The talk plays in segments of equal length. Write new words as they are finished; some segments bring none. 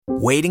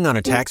Waiting on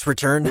a tax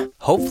return?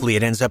 Hopefully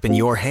it ends up in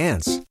your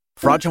hands.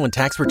 Fraudulent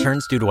tax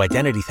returns due to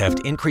identity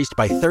theft increased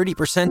by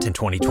 30% in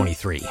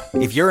 2023.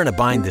 If you're in a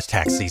bind this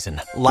tax season,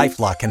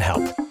 LifeLock can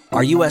help.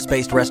 Our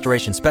U.S.-based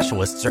restoration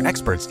specialists are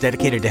experts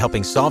dedicated to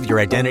helping solve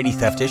your identity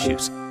theft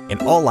issues. And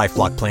all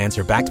LifeLock plans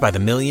are backed by the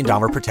 $1 Million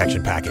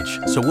Protection Package.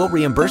 So we'll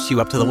reimburse you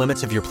up to the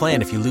limits of your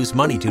plan if you lose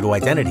money due to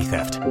identity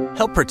theft.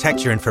 Help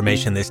protect your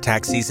information this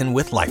tax season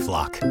with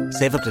LifeLock.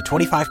 Save up to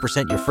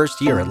 25% your first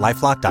year at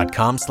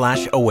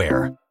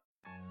LifeLock.com/aware.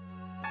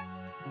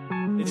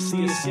 It's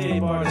the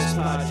Escape Artist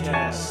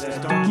Podcast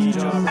at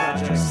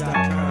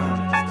DonkeyJawProjects.com.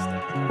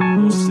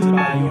 Hosted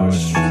by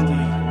yours truly,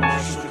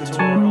 Marshall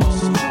Couture,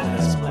 also known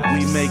as Blast.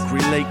 We make,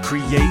 relate,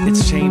 create,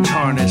 it's change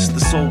harness. The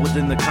soul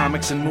within the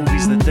comics and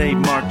movies that they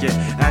market.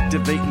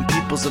 Activating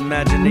people's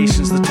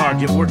imaginations, the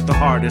target. Work the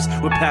hardest,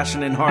 with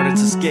passion and heart,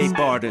 it's Escape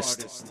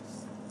Artist.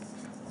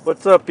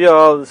 What's up,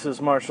 y'all? This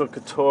is Marshall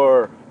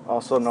Couture,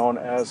 also known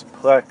as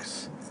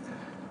Plex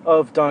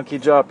of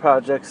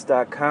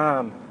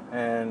DonkeyJawProjects.com.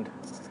 And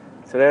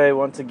today,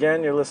 once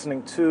again, you're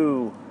listening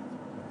to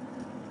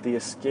the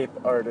Escape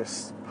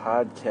Artist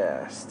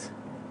Podcast.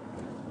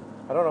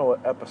 I don't know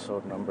what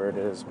episode number it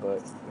is,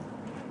 but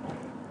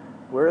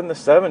we're in the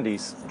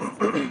 70s.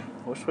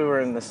 Wish we were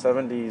in the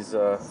 70s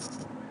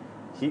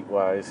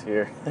heat-wise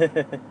here.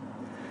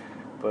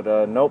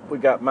 But nope, we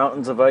got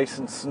mountains of ice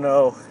and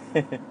snow.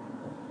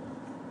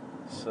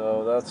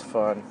 So that's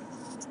fun.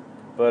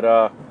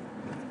 But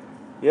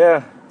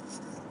yeah.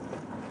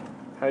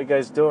 How you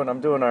guys doing?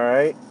 I'm doing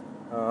alright.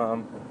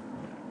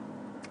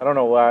 I don't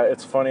know why.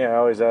 It's funny, I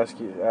always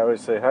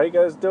say, how you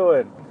guys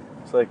doing?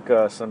 It's like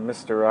some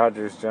Mr.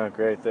 Rogers junk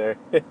right there.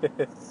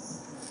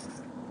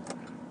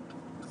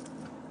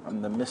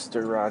 I'm the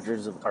Mr.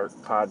 Rogers of art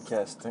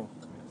podcasting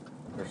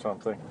or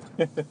something.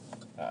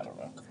 I don't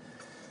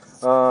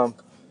know.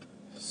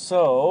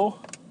 So,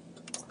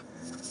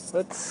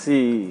 let's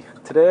see.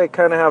 Today I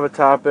kind of have a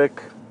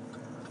topic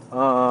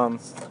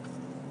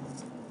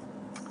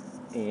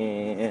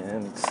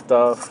and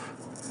stuff.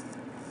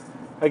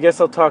 I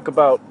guess I'll talk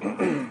about,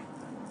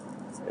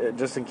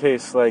 just in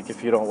case, like,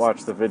 if you don't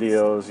watch the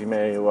videos, you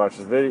may watch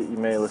the video, you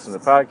may listen to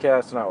the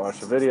podcast and not watch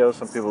the videos.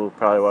 Some people who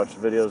probably watch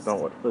the videos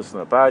don't listen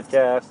to the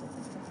podcast.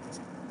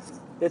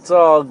 It's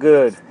all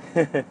good.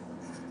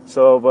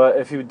 So, but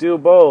if you do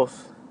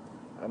both,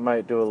 I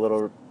might do a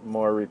little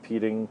more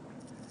repeating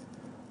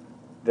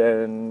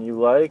than you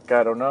like.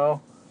 I don't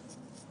know.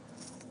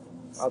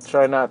 I'll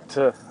try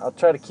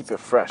to keep it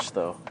fresh,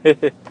 though.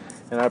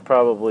 And I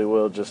probably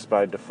will just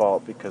by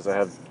default because I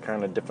have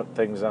kind of different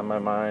things on my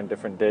mind,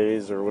 different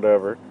days or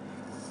whatever.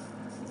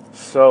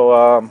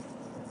 So,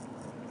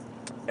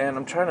 and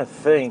I'm trying to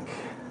think.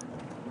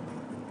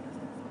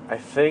 I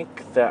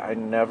think that I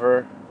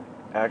never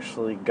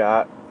actually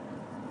got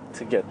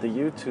to get the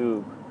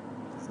YouTube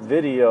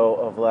video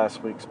of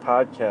last week's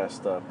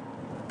podcast up.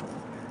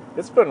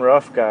 It's been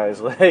rough, guys.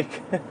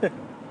 Like,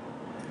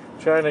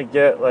 trying to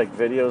get, like,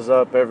 videos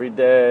up every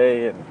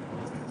day and,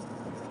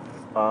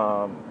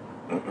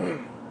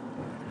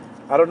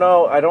 I don't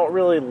know, I don't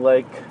really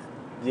like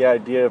the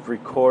idea of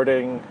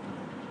recording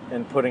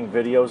and putting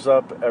videos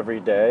up every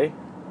day,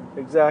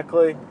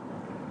 exactly.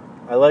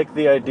 I like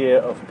the idea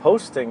of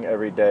posting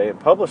every day and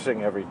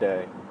publishing every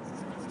day,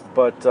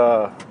 but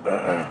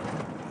I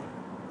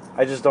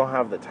just don't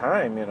have the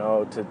time,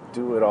 to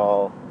do it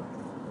all,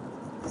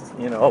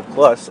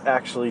 plus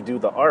actually do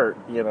the art,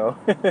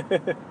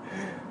 The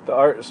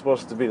art is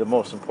supposed to be the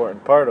most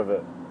important part of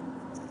it,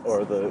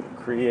 or the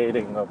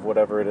creating of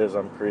whatever it is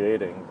I'm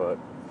creating, but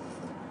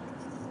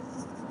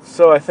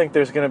so I think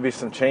there's going to be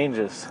some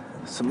changes,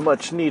 some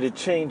much needed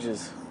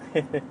changes.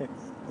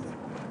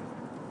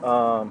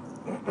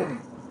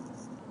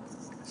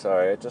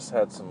 Sorry, I just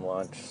had some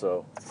lunch,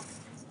 so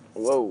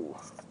whoa,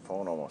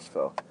 phone almost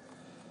fell.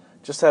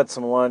 Just had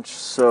some lunch,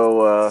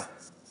 so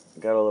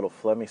got a little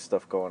phlegmy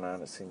stuff going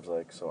on, it seems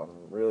like, so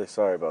I'm really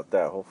sorry about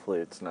that. Hopefully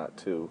it's not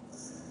too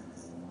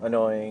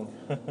annoying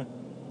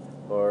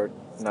or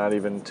not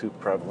even too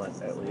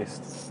prevalent, at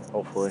least,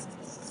 hopefully.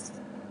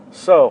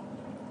 So,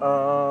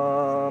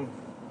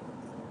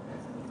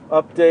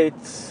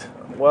 updates.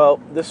 Well,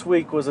 this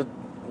week was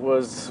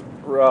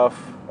rough,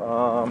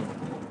 but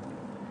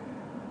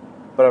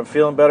I'm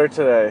feeling better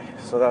today,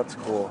 so that's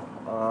cool.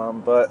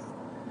 But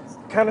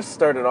kind of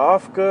started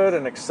off good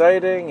and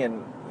exciting,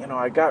 and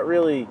I got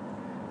really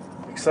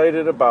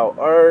excited about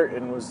art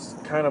and was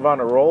kind of on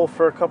a roll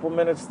for a couple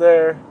minutes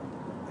there.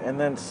 And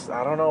then,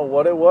 I don't know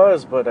what it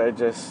was, but I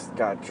just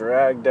got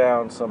dragged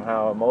down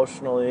somehow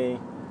emotionally,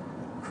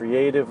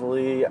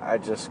 creatively. I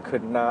just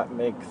could not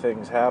make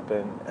things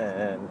happen.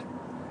 And,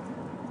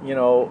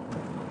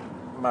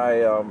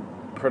 my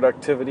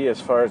productivity as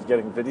far as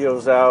getting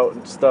videos out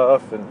and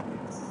stuff and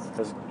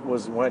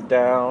went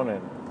down.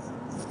 And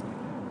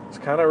it's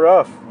kind of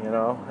rough,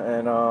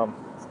 And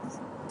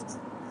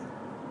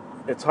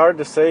it's hard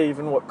to say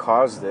even what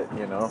caused it,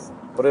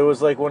 But it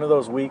was like one of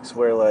those weeks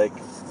where, like,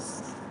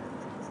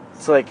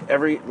 it's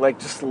like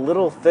just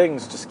little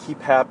things just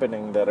keep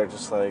happening that are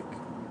just like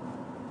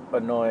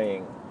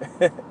annoying,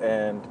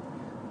 And,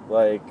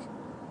 like,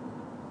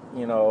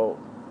 you know,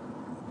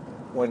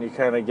 when you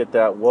kind of get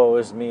that woe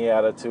is me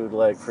attitude,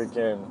 like,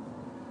 freaking,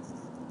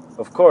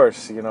 of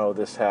course,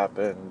 this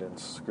happened and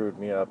screwed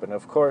me up, and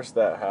of course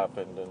that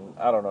happened, and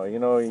I don't know,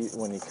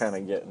 when you kind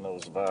of get in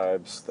those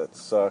vibes that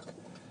suck.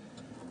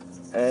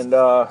 And,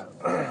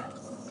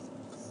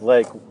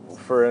 like,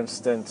 for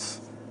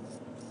instance,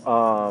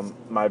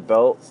 my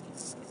belt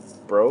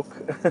broke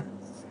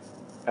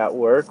at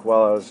work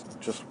while I was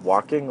just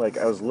walking. Like,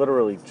 I was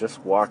literally just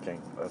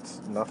walking.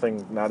 That's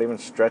nothing, not even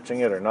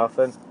stretching it or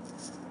nothing.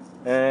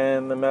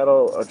 And the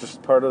metal,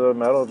 just part of the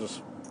metal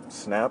just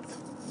snapped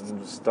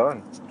and just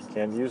done.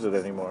 Can't use it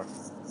anymore.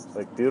 It's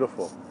like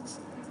beautiful.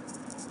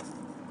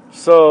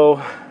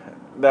 So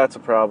that's a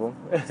problem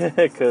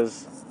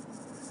because,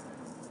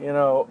 I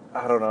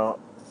don't know.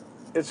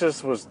 It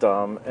just was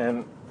dumb.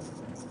 And,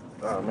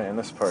 oh man,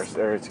 this part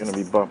there is going to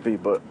be bumpy,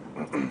 but,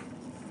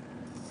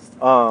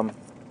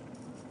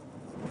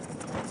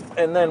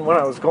 and then when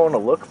I was going to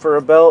look for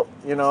a belt,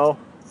 I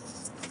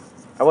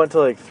went to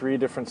like 3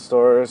 different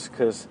stores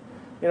because,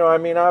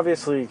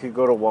 obviously you could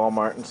go to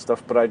Walmart and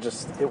stuff, but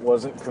it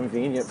wasn't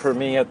convenient for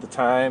me at the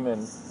time.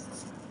 And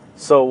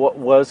so what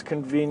was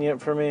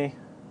convenient for me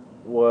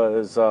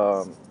was,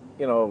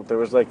 there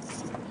was like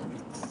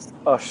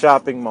a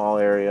shopping mall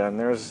area, and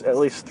there's at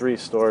least 3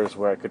 stores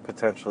where I could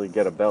potentially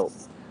get a belt.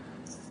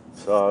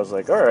 So I was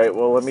like, all right,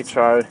 well, let me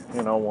try,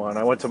 one.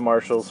 I went to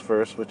Marshall's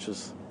first, which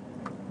is,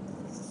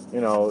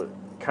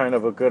 kind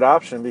of a good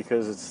option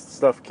because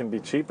stuff can be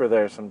cheaper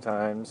there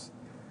sometimes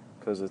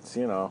because it's,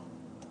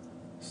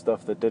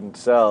 stuff that didn't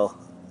sell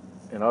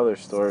in other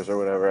stores or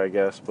whatever, I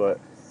guess. But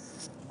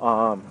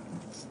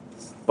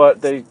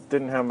they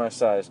didn't have my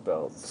size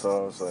belt,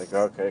 so I was like,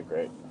 okay,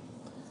 great.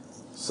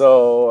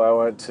 So I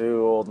went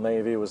to Old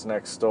Navy, was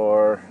next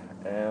door,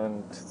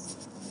 and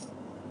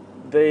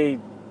they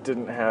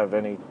didn't have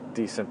any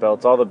decent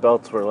belts. All the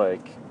belts were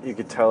like, you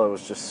could tell it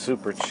was just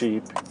super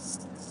cheap.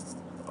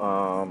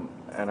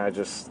 And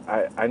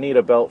I need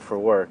a belt for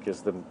work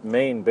is the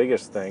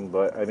biggest thing,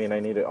 but I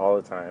need it all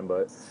the time,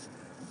 but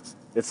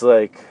it's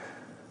like,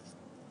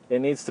 it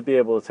needs to be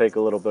able to take a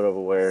little bit of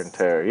a wear and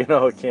tear, it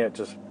can't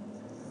just,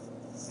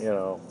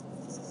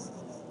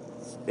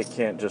 it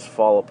can't just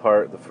fall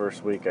apart the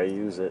first week I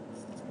use it.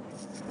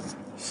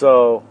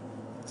 So,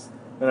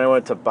 then I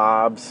went to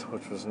Bob's,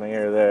 which was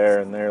near there,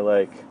 and they're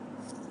like,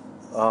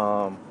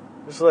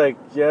 just like,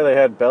 yeah, they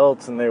had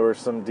belts, and they were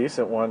some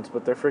decent ones,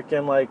 but they're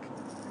freaking like,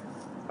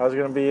 I was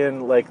going to be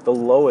in, like, the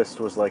lowest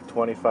was, like,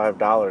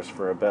 $25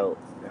 for a belt.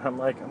 And I'm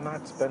like, I'm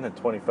not spending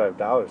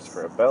 $25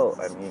 for a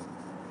belt.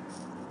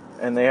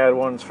 And they had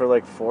ones for,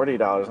 like,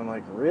 $40. I'm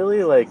like,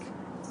 really? Like,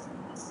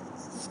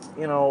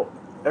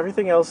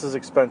 everything else is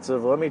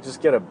expensive. Let me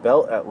just get a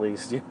belt at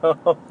least,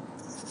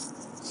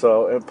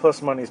 So, and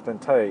plus money's been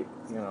tight,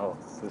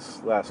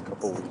 this last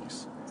couple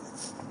weeks.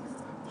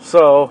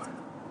 So,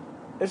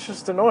 it's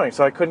just annoying.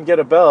 So I couldn't get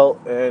a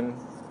belt, and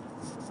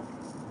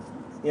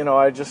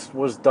I just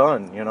was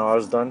done. I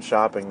was done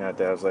shopping that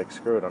day. I was like,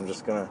 screw it. I'm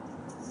just going to,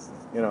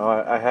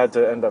 I had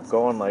to end up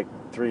going like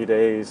 3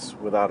 days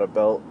without a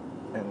belt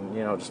and,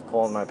 just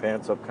pulling my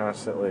pants up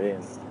constantly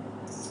and,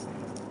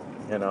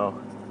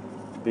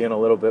 being a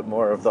little bit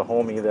more of the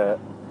homie that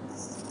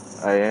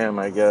I am,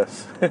 I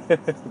guess,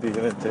 being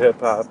into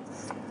hip-hop.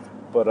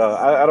 But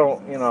I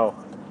don't,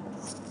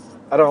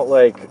 I don't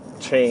like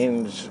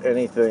change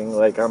anything.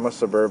 Like, I'm a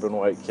suburban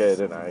white kid,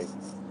 and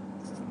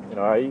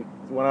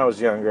when I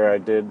was younger, I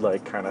did,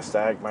 like, kind of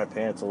sag my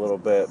pants a little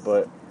bit,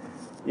 but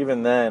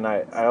even then,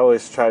 I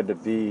always tried to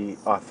be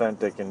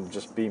authentic and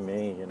just be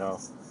me, and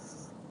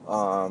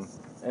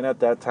at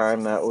that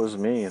time, that was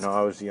me,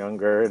 I was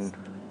younger and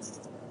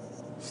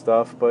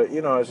stuff, but,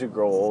 as you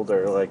grow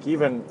older, like,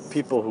 even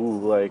people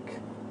who,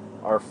 like,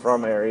 are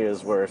from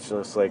areas where it's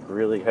just, like,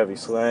 really heavy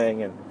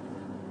slang and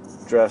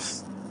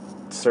dress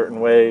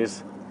certain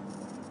ways,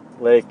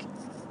 like,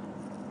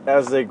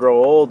 as they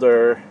grow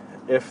older,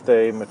 if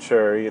they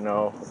mature,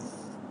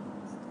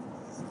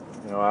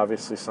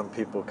 obviously some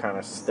people kind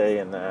of stay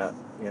in that,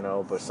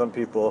 but some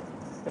people,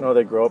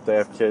 they grow up, they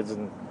have kids,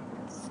 and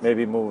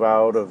maybe move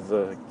out of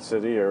the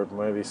city, or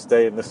maybe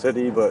stay in the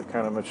city, but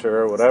kind of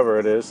mature, whatever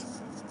it is.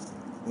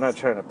 I'm not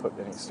trying to put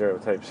any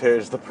stereotypes here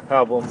is the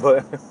problem,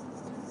 but,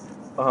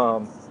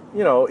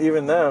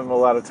 even them, a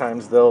lot of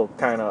times they'll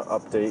kind of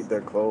update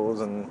their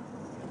clothes and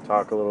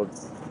talk a little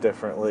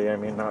differently.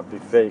 Not be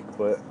fake,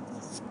 but,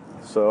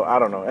 so, I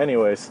don't know.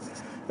 Anyways,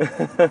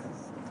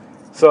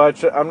 so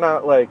I'm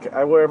not like,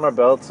 I wear my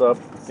belts up,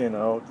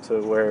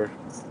 to where,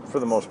 for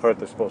the most part,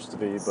 they're supposed to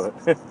be, but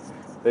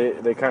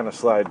they kind of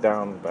slide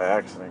down by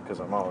accident because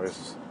I'm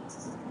always,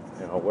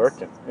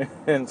 working,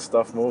 and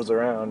stuff moves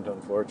around,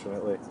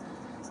 unfortunately.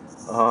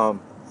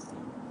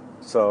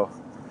 So,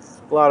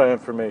 a lot of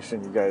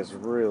information you guys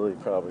really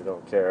probably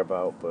don't care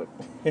about, but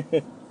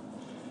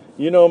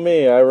you know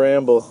me, I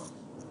ramble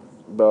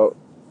about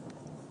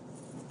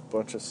a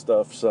bunch of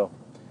stuff, so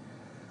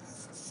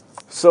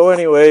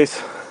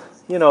anyways,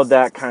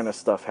 that kind of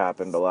stuff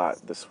happened a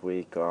lot this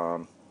week.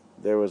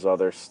 There was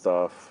other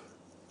stuff,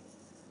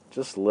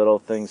 just little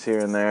things here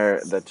and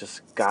there that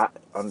just got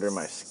under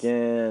my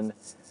skin.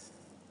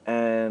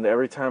 And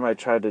every time I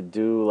tried to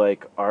do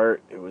like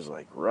art, it was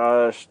like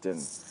rushed,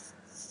 and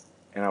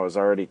I was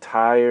already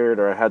tired,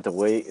 or I had to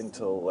wait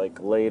until like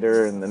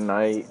later in the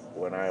night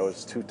when I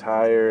was too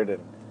tired.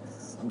 And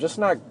I'm just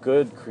not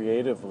good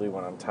creatively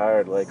when I'm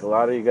tired. Like, a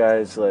lot of you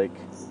guys like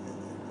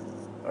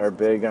are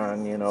big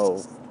on, you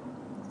don't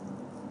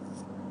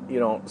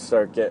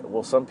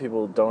some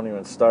people don't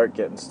even start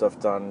getting stuff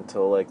done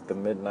until like the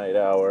midnight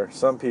hour.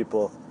 Some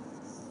people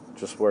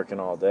just working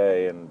all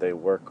day and they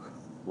work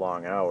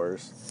long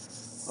hours.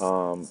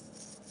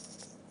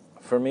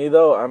 For me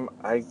though,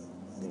 I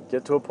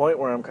get to a point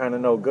where I'm kind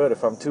of no good.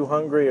 If I'm too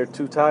hungry or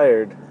too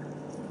tired,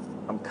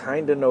 I'm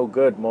kind of no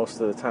good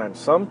most of the time.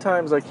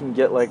 Sometimes I can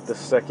get like the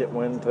second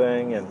wind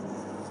thing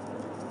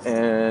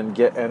and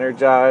get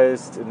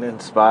energized and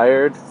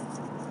inspired,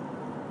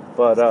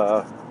 but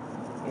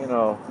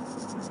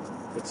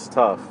it's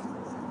tough.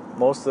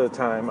 Most of the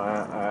time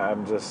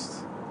I'm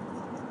just,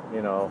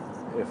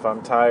 if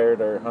I'm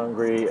tired or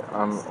hungry,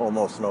 I'm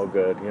almost no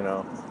good.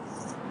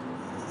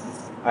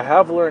 I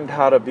have learned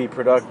how to be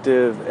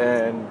productive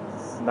and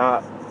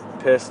not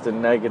pissed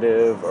and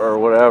negative or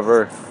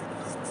whatever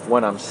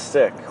when I'm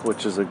sick,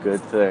 which is a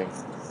good thing.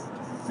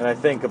 And I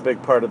think a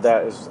big part of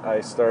that is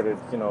I started,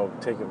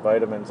 taking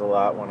vitamins a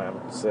lot when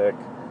I'm sick.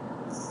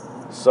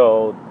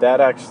 So that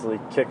actually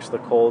kicks the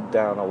cold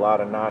down a lot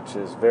of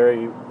notches.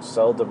 Very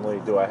seldomly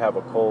do I have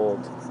a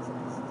cold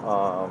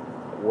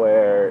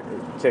where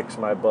it kicks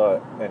my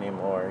butt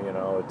anymore.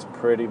 It's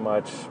pretty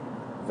much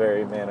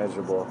very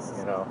manageable,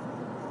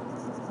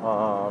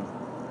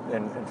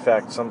 And in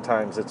fact,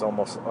 sometimes it's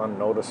almost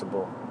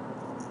unnoticeable,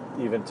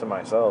 even to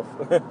myself.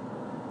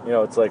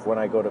 It's like when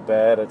I go to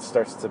bed, it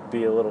starts to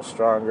be a little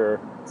stronger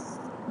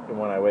than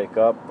when I wake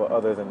up. But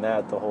other than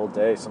that, the whole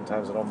day,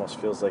 sometimes it almost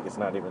feels like it's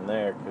not even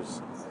there.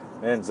 Because,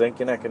 man, zinc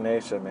and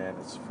echinacea, man,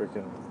 it's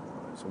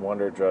a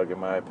wonder drug in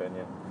my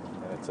opinion.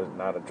 And it's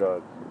not a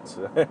drug, it's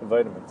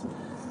vitamins.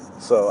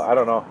 So, I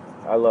don't know.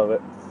 I love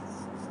it.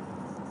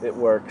 It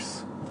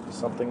works.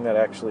 Something that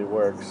actually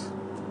works,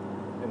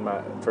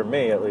 for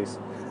me at least.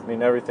 I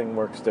mean, everything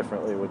works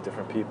differently with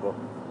different people.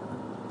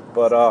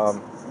 But,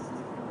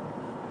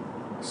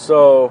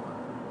 so,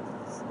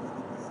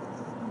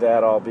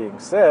 that all being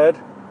said,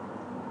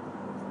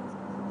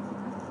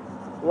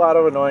 a lot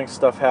of annoying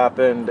stuff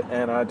happened,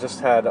 and I just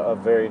had a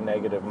very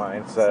negative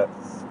mindset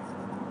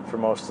for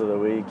most of the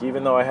week,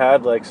 even though I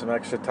had like some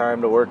extra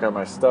time to work on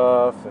my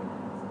stuff and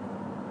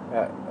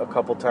a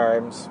couple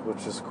times,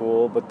 which is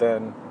cool, but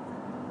then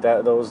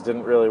those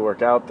didn't really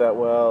work out that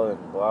well,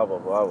 and blah, blah,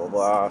 blah, blah,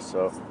 blah.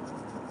 So,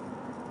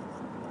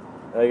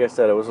 like I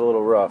said, it was a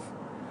little rough.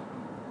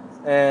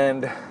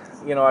 And,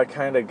 I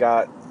kind of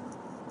got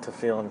to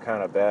feeling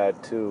kind of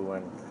bad, too,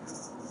 when,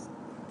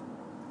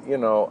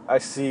 I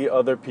see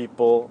other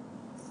people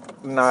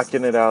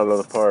knocking it out of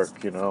the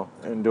park,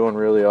 and doing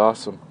really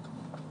awesome.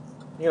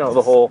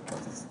 The whole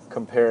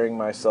comparing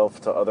myself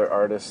to other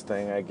artists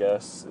thing, I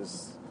guess,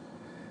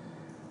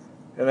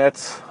 and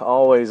that's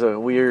always a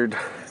weird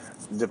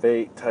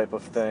debate type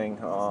of thing.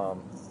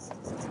 On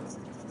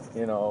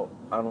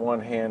one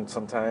hand,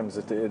 sometimes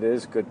it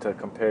is good to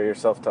compare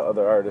yourself to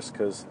other artists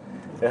because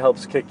it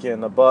helps kick you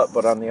in the butt,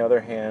 but on the other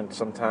hand,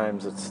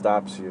 sometimes it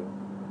stops you.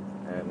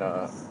 And,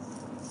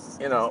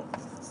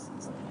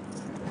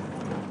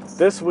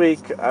 this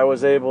week I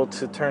was able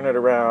to turn it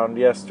around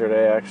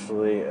yesterday,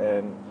 actually,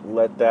 and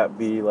let that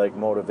be like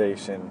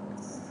motivation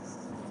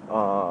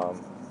to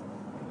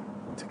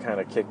kind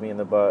of kick me in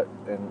the butt.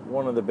 And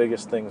one of the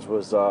biggest things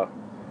was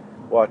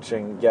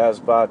watching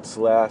Gazbot's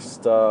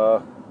last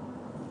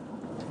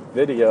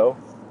video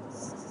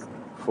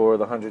for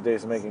the 100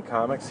 Days of Making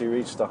Comics. He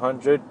reached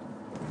 100.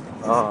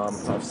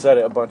 I've said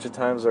it a bunch of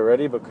times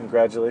already, but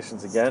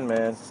congratulations again,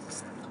 man.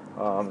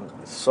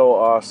 So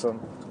awesome.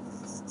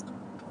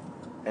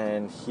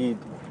 And he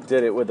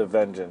did it with a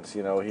vengeance.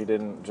 He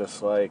didn't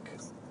just like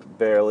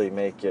barely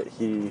make it.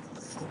 He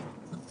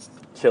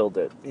killed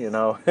it,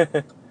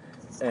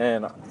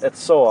 And it's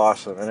so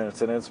awesome, and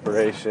it's an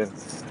inspiration.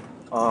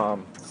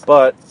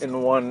 But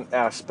in one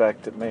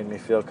aspect, it made me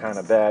feel kind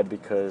of bad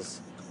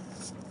because,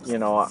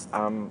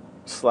 I'm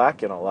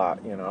slacking a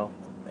lot,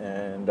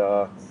 and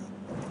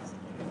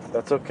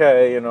that's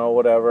okay,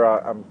 whatever.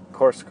 I'm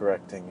course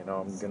correcting,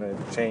 I'm going to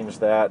change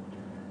that.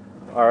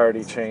 I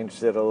already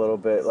changed it a little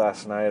bit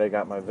last night. I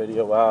got my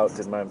video out,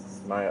 did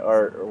my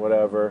art or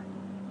whatever.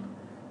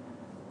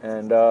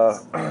 And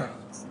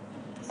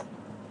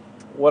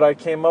what I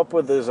came up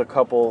with is a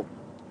couple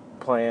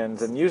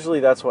plans, and usually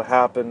that's what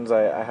happens.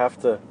 I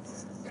have to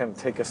kind of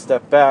take a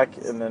step back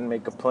and then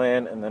make a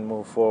plan and then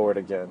move forward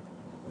again.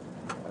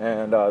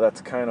 And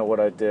that's kind of what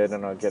I did,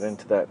 and I'll get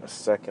into that in a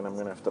second. I'm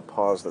going to have to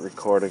pause the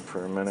recording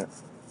for a minute.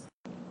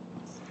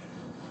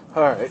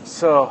 Alright,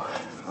 so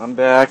I'm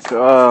back.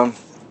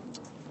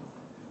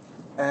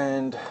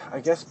 And I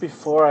guess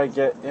before I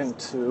get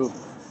into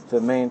the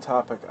main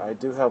topic, I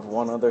do have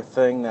one other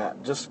thing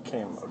that just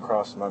came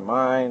across my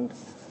mind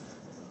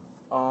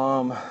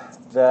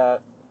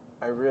that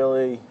I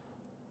really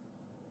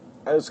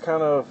it was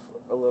kind of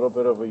a little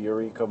bit of a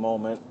eureka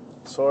moment,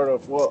 sort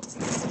of. Well,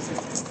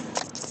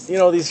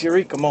 these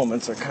eureka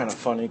moments are kind of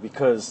funny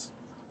because,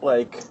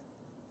 like,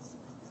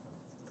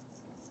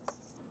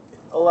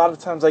 a lot of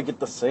times I get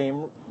the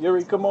same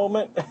eureka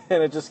moment,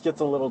 and it just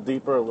gets a little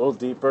deeper, a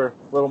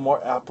little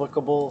more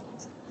applicable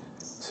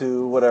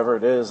to whatever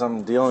it is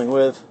I'm dealing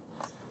with.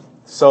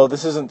 So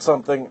this isn't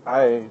something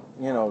I,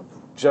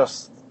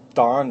 just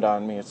dawned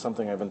on me. It's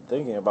something I've been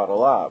thinking about a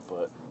lot,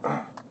 but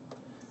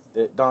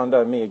it dawned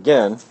on me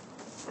again.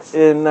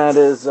 And that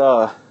is,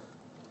 I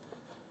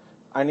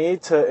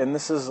need to, and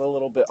this is a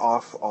little bit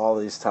off all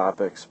these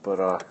topics,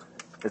 but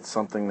it's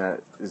something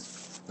that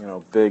is,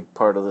 big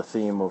part of the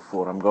theme of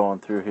what I'm going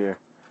through here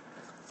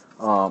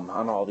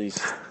on all these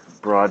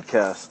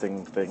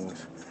broadcasting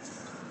things.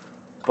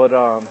 But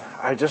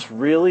I just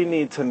really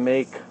need to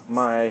make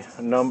my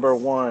number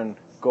one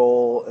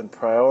goal and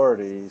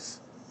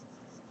priorities,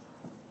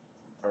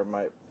 or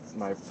my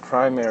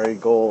primary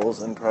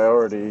goals and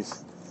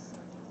priorities,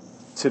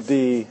 to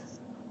be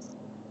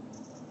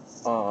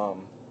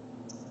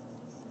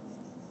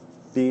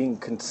being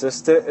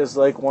consistent is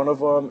like one of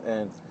them,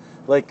 and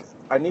like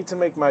I need to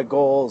make my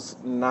goals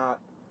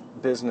not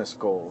business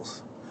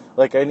goals.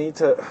 Like I need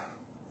to.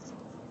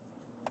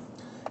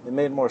 It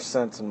made more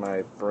sense in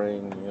my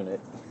brain unit.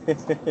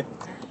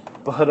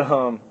 But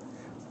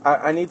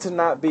I need to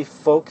not be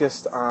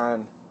focused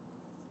on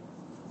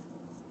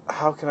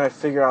how can I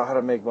figure out how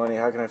to make money?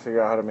 How can I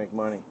figure out how to make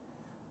money?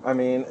 I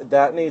mean,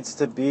 that needs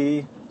to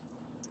be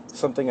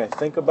something I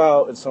think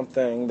about. It's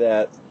something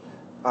that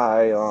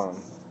I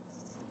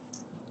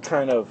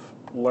kind of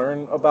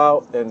learn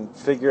about and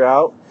figure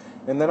out.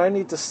 And then I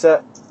need to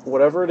set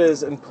whatever it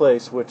is in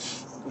place,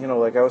 which,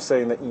 like I was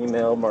saying, the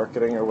email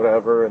marketing or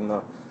whatever, and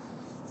the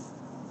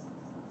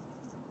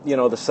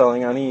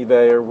selling on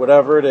eBay or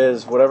whatever it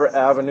is, whatever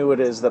avenue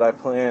it is that I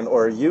plan,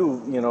 or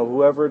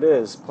whoever it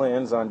is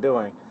plans on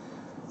doing.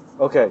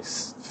 Okay,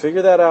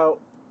 figure that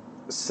out,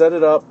 set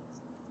it up,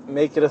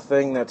 make it a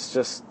thing that's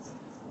just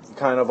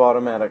kind of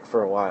automatic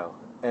for a while.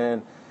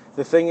 And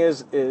the thing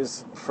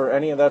is for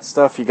any of that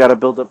stuff, you got to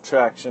build up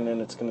traction,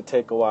 and it's going to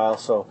take a while,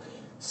 so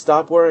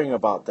stop worrying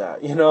about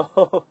that,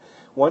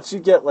 Once you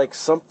get like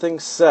something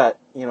set,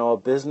 a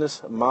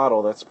business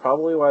model, that's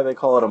probably why they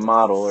call it a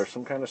model, or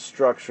some kind of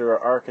structure or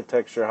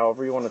architecture,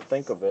 however you want to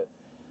think of it.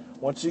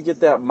 Once you get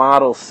that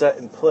model set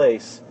in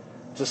place,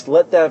 just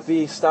let that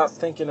be. Stop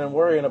thinking and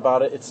worrying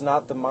about it. It's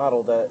not the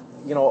model that,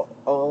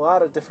 a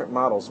lot of different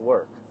models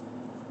work,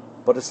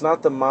 but it's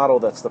not the model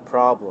that's the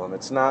problem.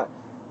 It's not,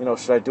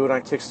 should I do it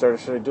on Kickstarter?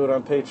 Should I do it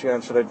on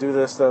Patreon? Should I do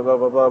this? Blah, blah,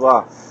 blah, blah,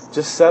 blah.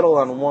 Just settle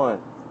on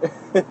one.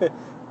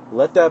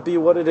 Let that be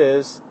what it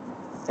is.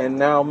 And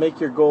now make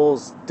your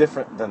goals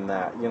different than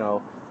that,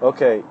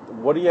 Okay,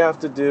 what do you have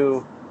to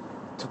do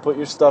to put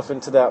your stuff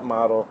into that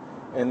model?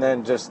 And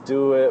then just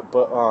do it.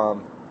 But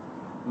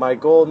my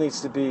goal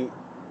needs to be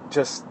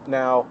just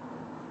now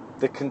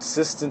the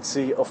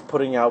consistency of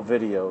putting out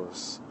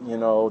videos.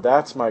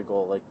 That's my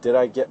goal. Like, did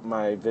I get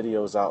my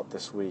videos out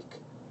this week?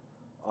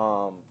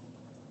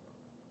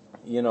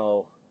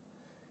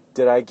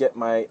 Did I get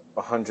my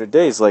 100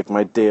 days, like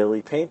my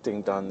daily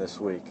painting, done this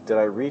week? Did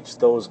I reach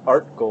those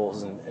art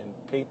goals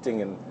and painting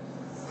and...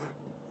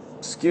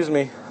 Excuse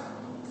me,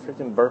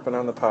 freaking burping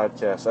on the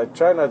podcast. I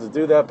try not to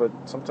do that, but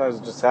sometimes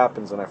it just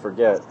happens and I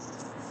forget.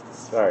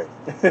 Sorry.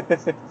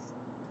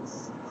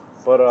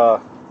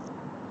 But,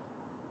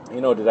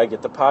 did I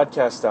get the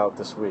podcast out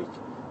this week?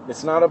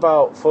 It's not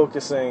about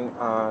focusing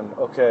on,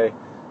 okay,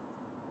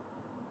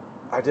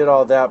 I did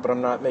all that, but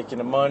I'm not making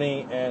the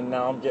money, and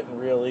now I'm getting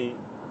really...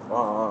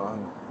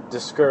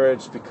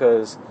 discouraged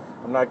because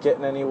I'm not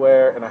getting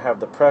anywhere, and I have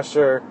the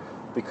pressure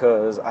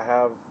because I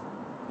have,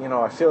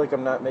 I feel like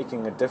I'm not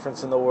making a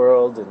difference in the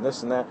world, and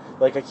this and that.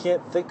 Like, I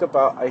can't think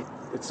about,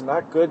 it's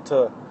not good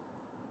to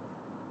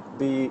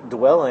be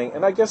dwelling,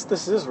 and I guess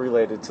this is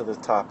related to the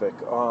topic.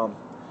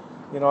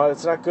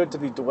 It's not good to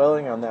be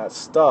dwelling on that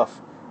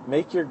stuff.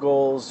 Make your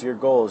goals, your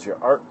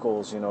art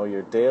goals,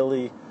 your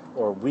daily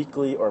or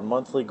weekly or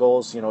monthly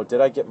goals.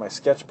 Did I get my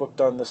sketchbook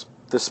done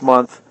this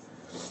month?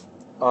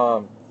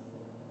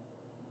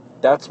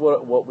 That's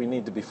what we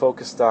need to be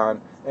focused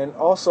on. And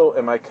also,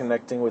 am I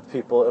connecting with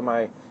people? Am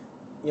I,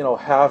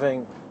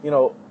 having,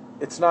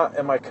 it's not,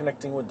 am I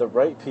connecting with the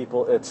right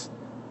people? It's,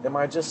 am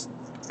I just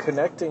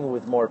connecting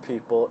with more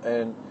people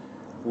and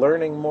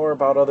learning more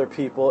about other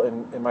people?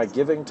 And am I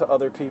giving to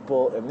other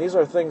people? And these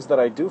are things that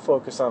I do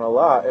focus on a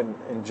lot and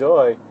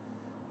enjoy.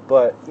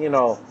 But,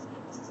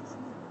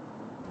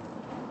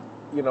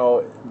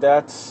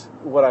 that's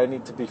what I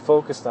need to be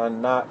focused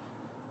on, not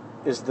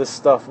is this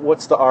stuff,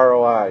 what's the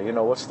ROI,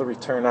 what's the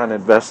return on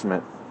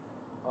investment?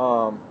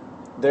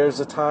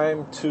 There's a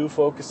time to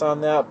focus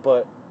on that,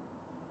 but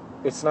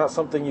it's not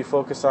something you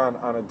focus on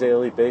a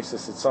daily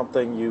basis. It's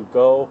something you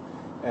go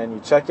and you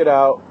check it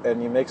out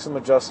and you make some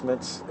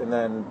adjustments, and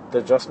then the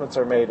adjustments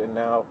are made, and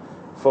now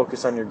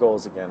focus on your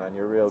goals again, on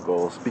your real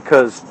goals.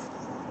 Because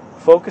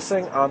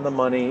focusing on the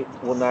money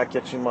will not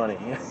get you money.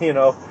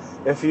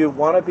 If you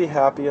want to be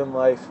happy in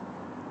life,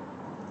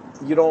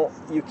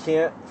 you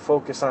can't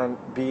focus on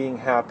being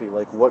happy.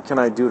 Like, what can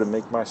I do to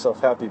make myself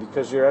happy?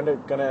 Because you're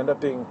going to end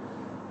up being,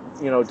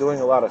 doing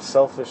a lot of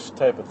selfish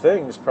type of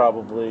things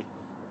probably.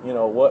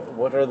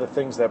 What are the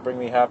things that bring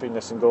me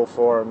happiness, and go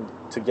for them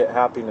to get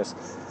happiness.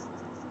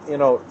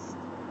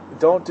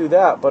 Don't do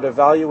that, but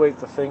evaluate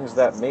the things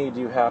that made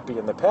you happy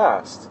in the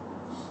past.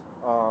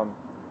 And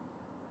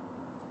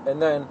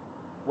then,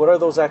 what are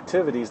those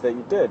activities that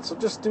you did? So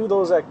just do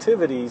those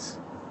activities.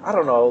 I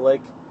don't know,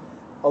 like,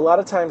 a lot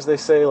of times they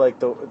say, like,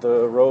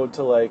 the road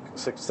to, like,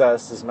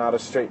 success is not a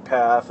straight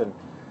path, and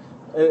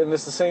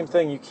it's the same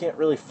thing. You can't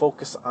really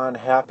focus on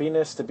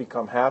happiness to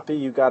become happy.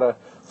 You gotta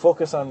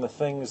focus on the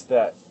things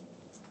that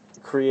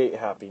create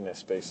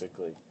happiness,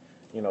 basically.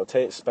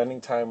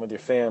 Spending time with your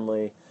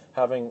family,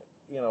 having,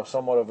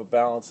 somewhat of a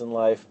balance in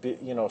life,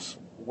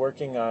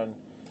 working on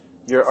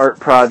your art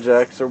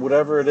projects or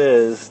whatever it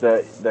is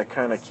that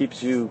kind of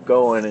keeps you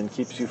going and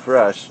keeps you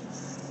fresh.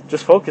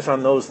 Just focus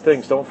on those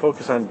things. Don't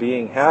focus on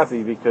being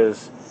happy,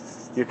 because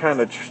you're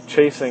kind of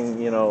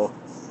chasing, you're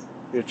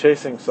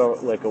chasing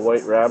like a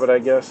white rabbit, I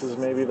guess is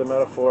maybe the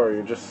metaphor. Or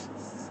you're just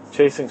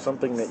chasing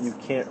something that you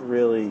can't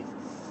really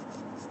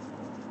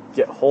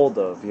get hold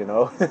of,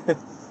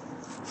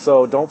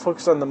 So don't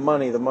focus on the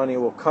money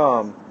will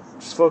come.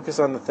 Just focus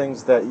on the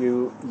things that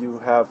you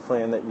have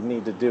planned that you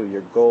need to do,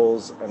 your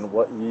goals and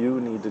what you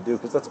need to do,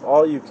 because that's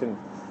all you can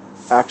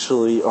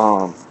actually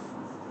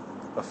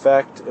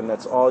affect, and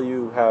that's all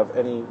you have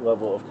any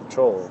level of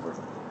control over.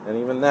 And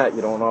even that,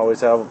 you don't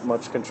always have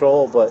much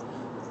control, but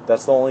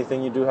that's the only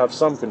thing you do have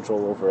some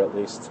control over, at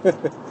least.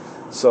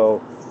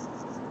 So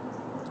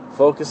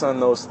focus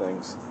on those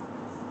things.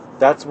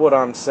 That's what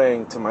I'm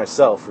saying to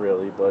myself,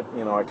 really. But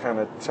I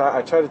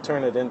try to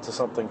turn it into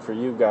something for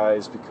you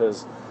guys,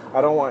 because I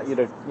don't want you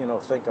to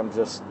think I'm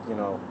just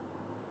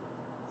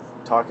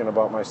talking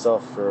about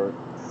myself for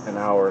an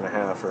hour and a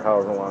half or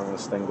however long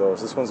this thing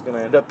goes. This one's going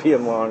to end up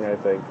being long, I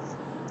think.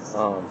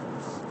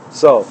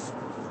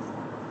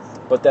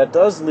 But that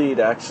does lead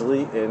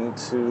actually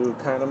into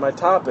kind of my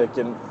topic,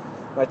 and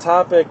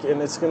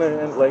it's going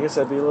to, like I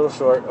said, be a little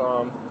short,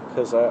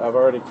 because I've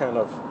already kind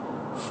of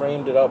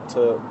framed it up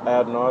to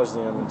ad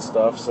nauseum and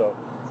stuff. So,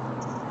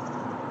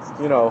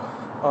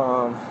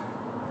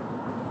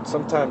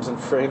 sometimes in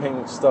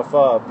framing stuff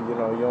up, you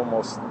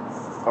almost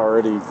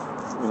already,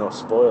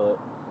 spoil it.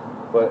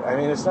 But, I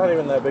mean, it's not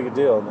even that big a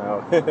deal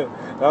now.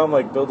 Now I'm,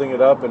 like, building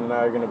it up, and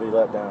now you're going to be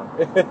let down.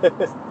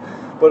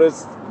 But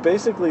it's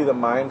basically the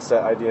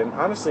mindset idea. And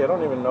honestly, I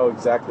don't even know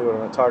exactly what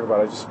I'm going to talk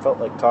about. I just felt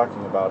like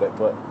talking about it.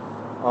 But,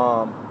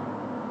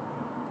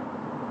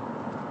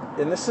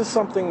 and this is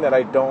something that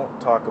I don't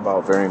talk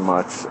about very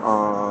much,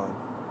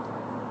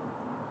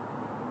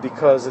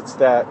 because it's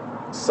that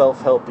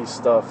self-helpy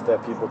stuff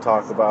that people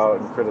talk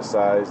about and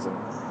criticize,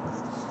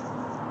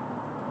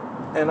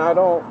 and I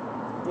don't,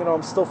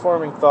 I'm still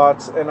forming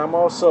thoughts, and I'm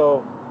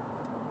also,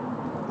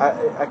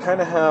 I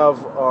kind of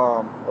have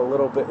a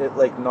little bit, it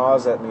like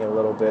gnaws at me a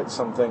little bit,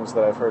 some things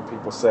that I've heard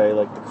people say,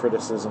 like the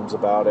criticisms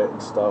about it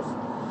and stuff,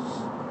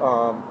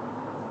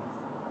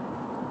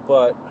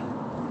 but,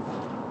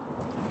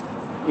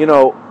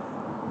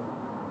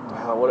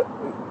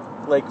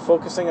 like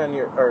focusing on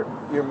your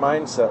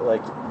mindset,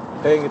 like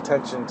paying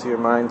attention to your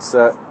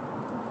mindset.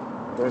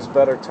 There's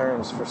better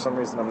terms. For some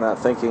reason I'm not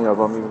thinking of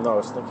them, even though I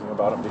was thinking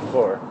about them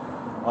before.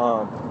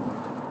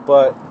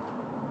 But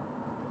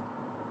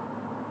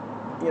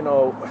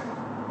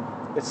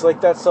it's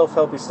like that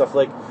self-helpy stuff.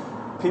 Like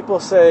people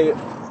say,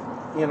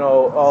 I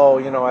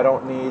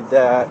don't need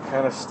that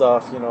kind of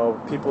stuff.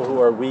 People who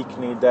are weak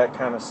need that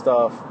kind of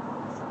stuff.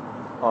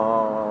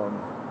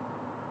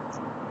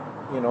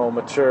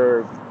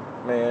 Mature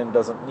man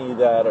doesn't need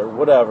that, or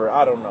whatever.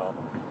 I don't know.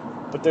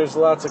 But there's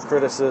lots of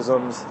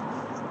criticisms,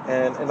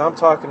 and I'm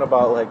talking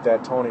about like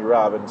that Tony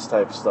Robbins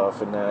type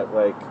stuff, and that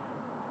like,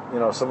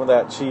 some of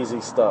that cheesy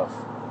stuff.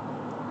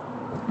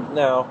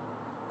 Now,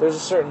 there's a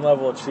certain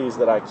level of cheese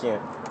that I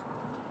can't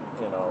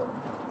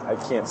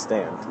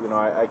stand.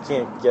 I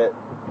can't get,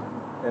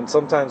 and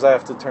sometimes I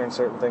have to turn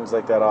certain things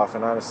like that off,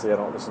 and honestly I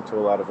don't listen to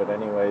a lot of it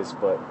anyways,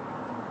 but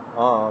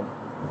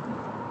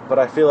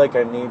I feel like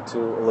I need to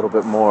a little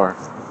bit more.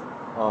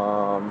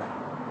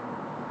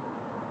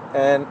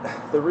 And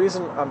the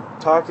reason I'm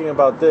talking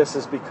about this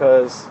is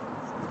because,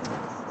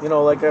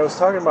 like I was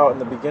talking about in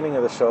the beginning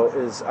of the show,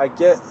 is I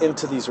get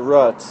into these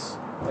ruts,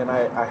 and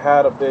I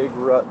had a big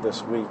rut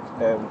this week,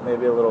 and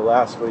maybe a little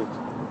last week,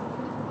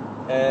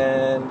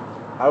 and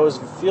I was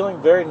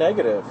feeling very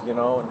negative,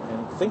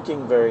 and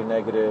thinking very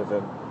negative,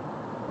 and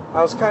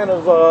I was kind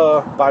of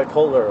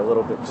bipolar a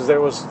little bit, because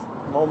there was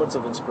moments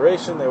of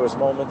inspiration, there was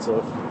moments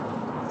of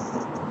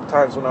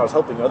times when I was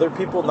helping other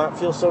people not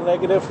feel so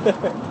negative,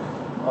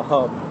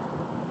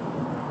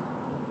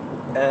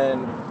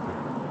 and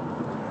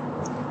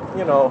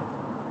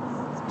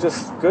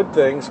just good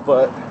things,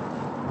 but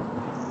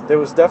there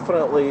was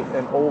definitely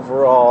an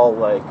overall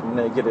like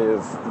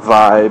negative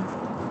vibe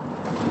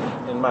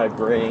in my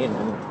brain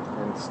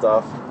and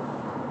stuff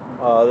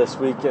this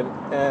weekend,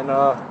 and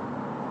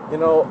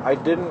I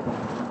didn't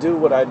do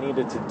what I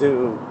needed to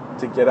do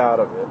to get out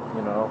of it,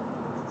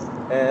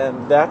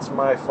 and that's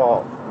my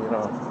fault,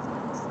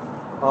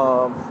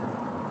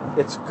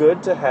 It's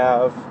good to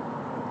have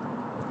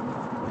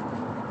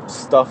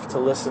stuff to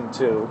listen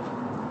to,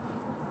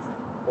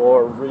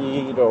 or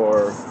read,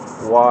 or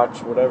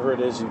watch, whatever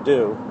it is you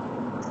do,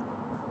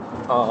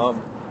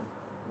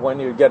 when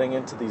you're getting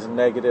into these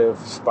negative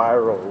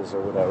spirals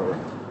or whatever.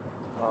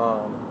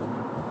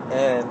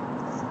 And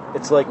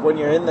it's like when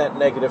you're in that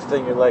negative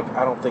thing, you're like,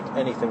 I don't think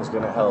anything's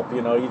going to help.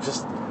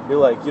 You're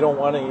like, you don't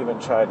want to even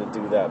try to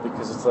do that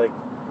because it's like,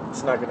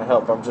 it's not going to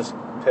help. I'm just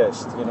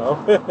pissed,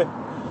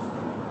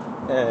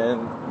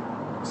 And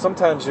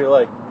sometimes you're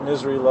like,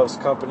 misery loves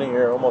company.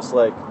 You're almost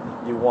like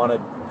you want to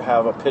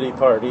have a pity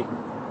party.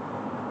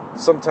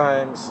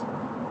 Sometimes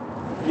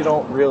you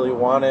don't really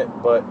want it,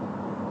 but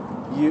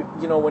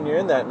when you're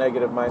in that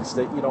negative mind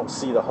state, you don't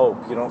see the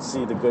hope. You don't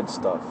see the good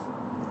stuff.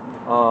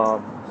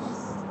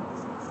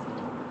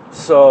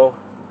 So,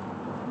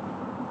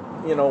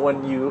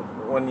 when you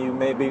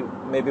maybe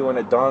when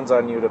it dawns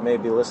on you to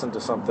maybe listen to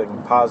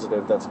something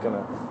positive that's going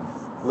to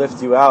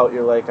lift you out,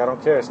 you're like, I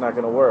don't care, it's not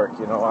going to work.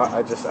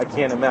 I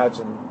can't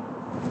imagine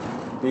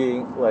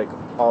being like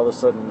all of a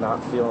sudden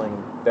not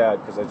feeling bad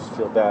because I just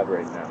feel bad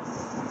right now.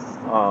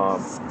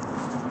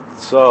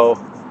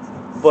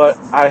 But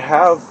I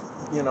have,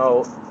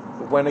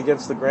 went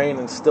against the grain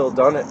and still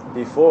done it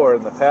before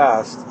in the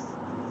past,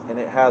 and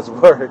it has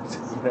worked,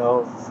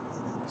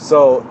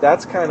 So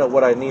that's kind of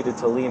what I needed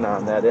to lean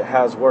on, that it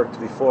has worked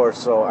before,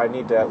 so I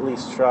need to at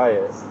least try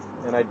it.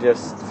 And I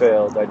just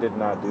failed. I did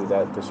not do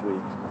that this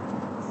week.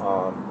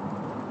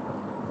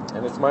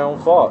 And it's my own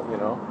fault,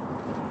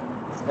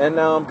 And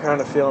now I'm kind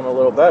of feeling a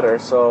little better,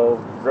 so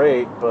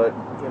great, but,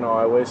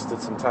 I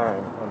wasted some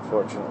time,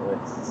 unfortunately.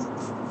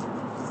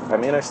 I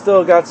mean, I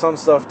still got some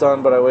stuff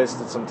done, but I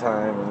wasted some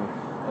time,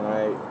 and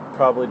I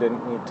probably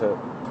didn't need to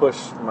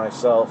push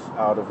myself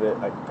out of it.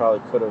 I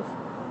probably could have,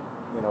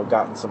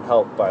 gotten some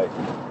help by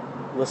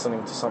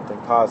listening to something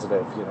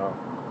positive,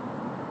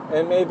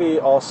 And maybe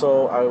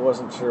also I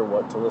wasn't sure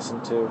what to listen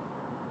to.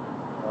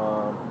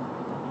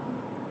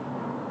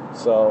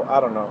 So I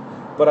don't know.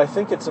 But I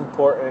think it's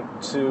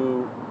important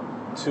to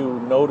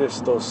notice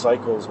those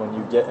cycles when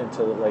you get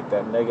into like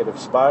that negative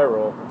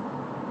spiral.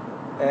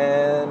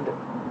 And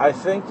I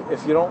think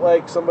if you don't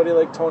like somebody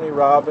like Tony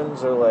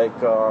Robbins or like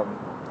the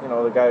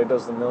guy who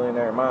does the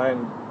Millionaire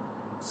Mind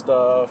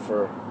stuff,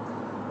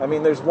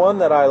 there's one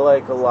that I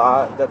like a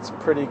lot that's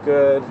pretty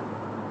good.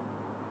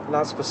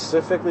 Not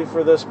specifically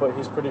for this, but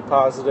he's pretty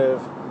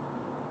positive,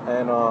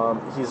 and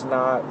he's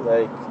not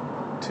like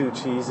too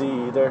cheesy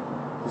either.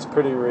 He's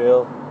pretty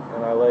real,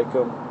 and I like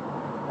him.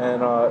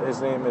 And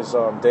his name is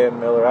Dan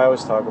Miller. I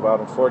always talk about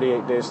him.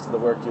 48 Days to the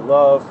Work You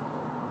Love.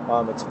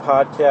 It's a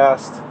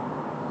podcast.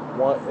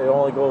 It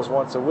only goes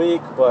once a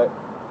week, but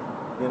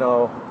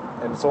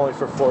and it's only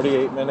for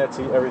 48 minutes.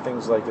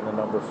 Everything's like in the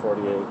number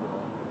 48.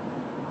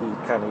 He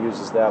kind of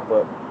uses that,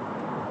 but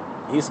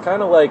he's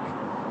kind of like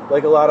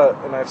a lot of,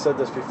 and I've said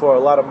this before, a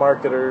lot of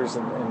marketers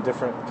and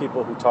different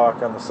people who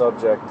talk on the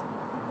subject.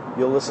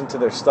 You'll listen to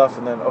their stuff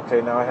and then,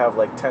 okay, now I have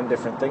like 10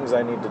 different things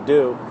I need to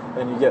do,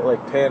 and you get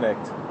like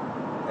panicked,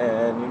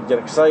 and you get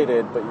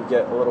excited, but you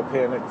get a little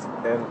panicked,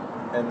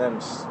 and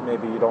then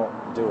maybe you don't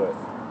do it.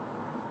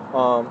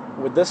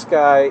 With this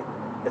guy,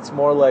 it's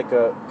more like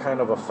a kind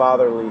of a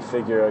fatherly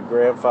figure, a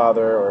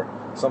grandfather or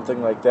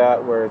something like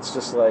that, where it's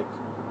just like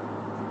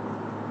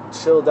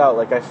chilled out.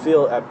 Like I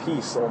feel at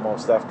peace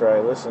almost after I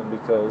listen,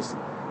 because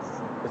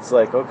it's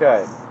like,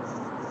 okay,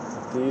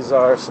 these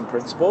are some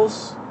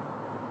principles,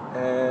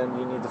 and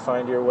you need to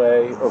find your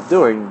way of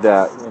doing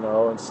that,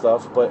 and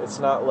stuff. But it's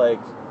not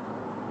like,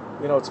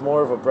 it's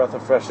more of a breath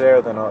of fresh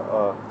air than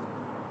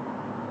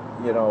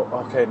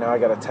okay, now I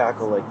got to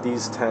tackle like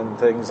these 10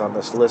 things on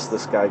this list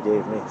this guy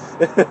gave me.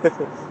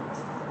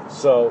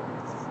 So,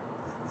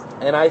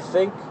 and I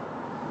think,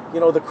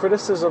 the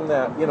criticism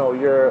that,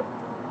 you're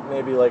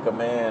maybe like a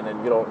man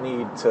and you don't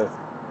need to,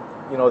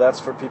 that's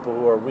for people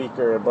who are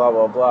weaker and blah,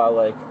 blah, blah.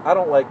 Like, I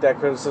don't like that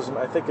criticism.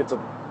 I think it's a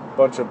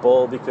bunch of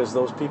bull, because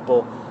those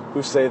people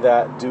who say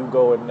that do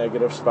go in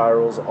negative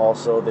spirals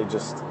also. They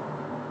just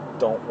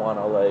don't want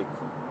to, like,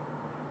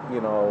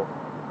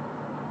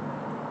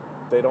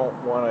 they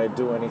don't want to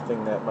do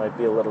anything that might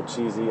be a little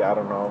cheesy. I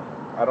don't know.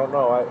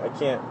 I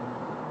can't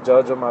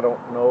judge them. I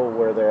don't know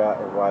where they're at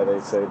or why they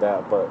say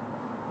that, but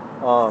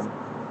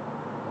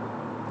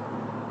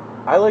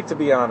I like to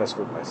be honest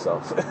with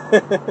myself.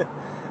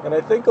 And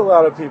I think a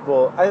lot of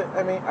people,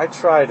 I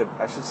try to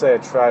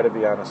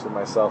be honest with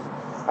myself.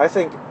 I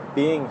think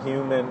being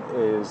human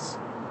is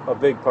a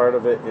big part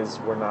of it, is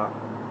we're not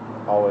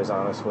always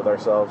honest with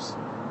ourselves.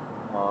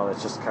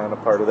 It's just kind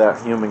of part of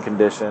that human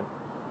condition.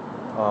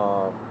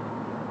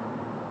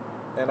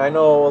 And I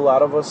know a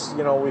lot of us,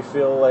 we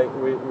feel like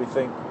we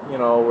think,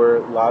 we're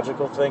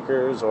logical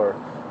thinkers, or,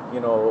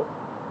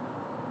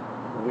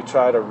 we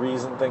try to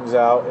reason things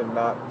out and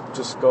not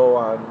just go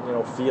on,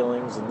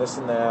 feelings and this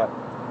and that.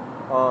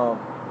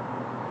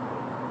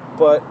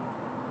 But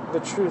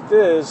the truth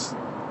is,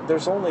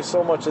 there's only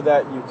so much of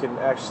that you can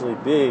actually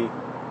be.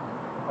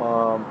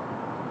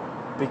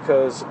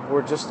 because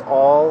we're just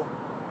all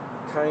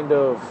kind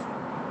of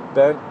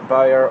bent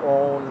by our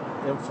own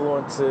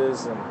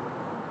influences and,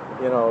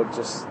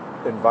 just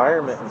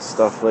environment and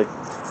stuff. Like,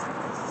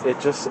 it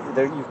just,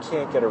 there, you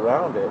can't get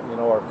around it.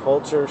 Our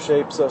culture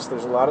shapes us.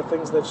 There's a lot of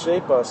things that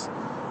shape us.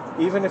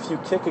 Even if you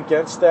kick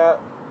against that,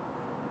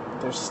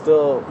 you're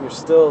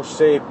still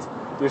shaped.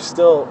 You're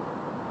still,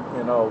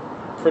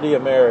 pretty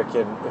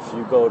American if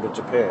you go to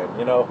Japan,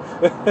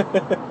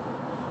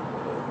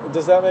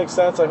 Does that make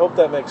sense? I hope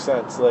that makes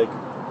sense. Like,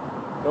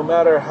 no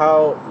matter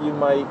how you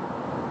might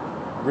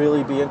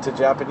really be into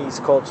Japanese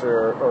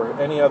culture or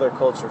any other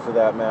culture for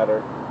that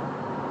matter,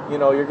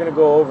 you're going to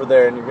go over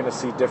there and you're going to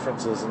see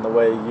differences in the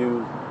way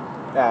you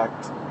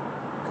act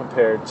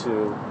compared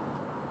to,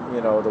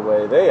 the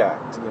way they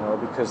act,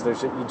 because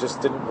you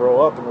just didn't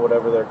grow up in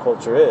whatever their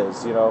culture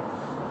is,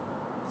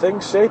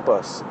 Things shape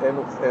us, and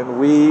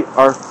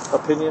our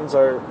opinions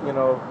are,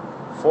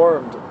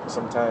 formed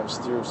sometimes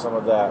through some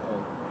of that,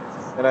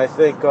 and I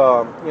think,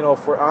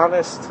 if we're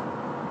honest,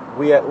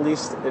 we at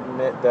least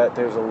admit that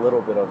there's a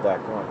little bit of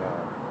that going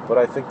on, but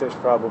I think there's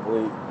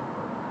probably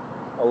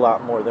a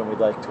lot more than we'd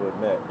like to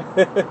admit.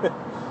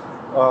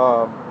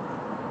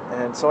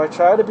 And so I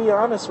try to be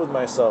honest with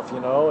myself,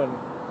 and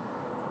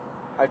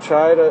I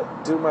try to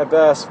do my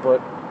best, but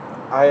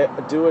I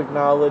do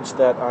acknowledge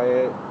that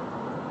I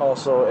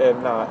also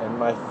am not, and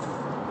my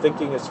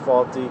thinking is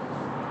faulty,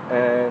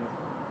 and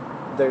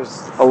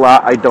there's a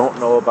lot I don't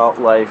know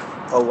about life,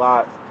 a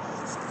lot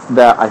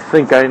that I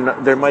think I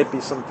know. There might be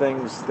some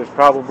things, there's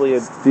probably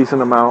a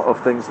decent amount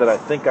of things that I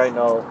think I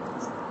know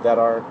that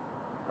are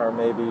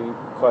maybe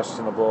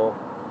questionable.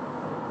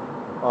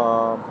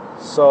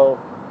 So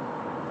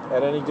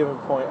at any given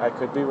point I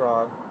could be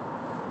wrong,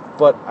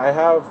 but I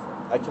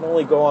can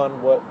only go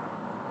on what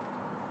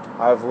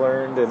I've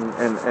learned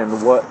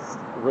and what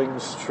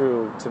rings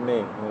true to me,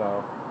 and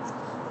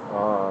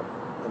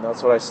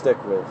that's what I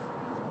stick with.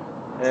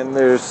 And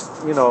there's,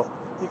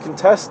 you can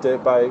test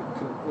it by,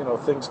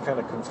 things kind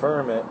of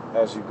confirm it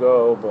as you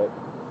go, but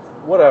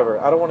whatever.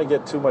 I don't want to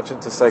get too much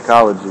into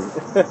psychology.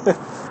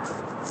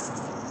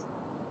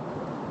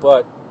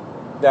 But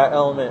that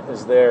element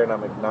is there, and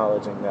I'm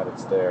acknowledging that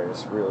it's there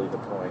is really the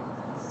point.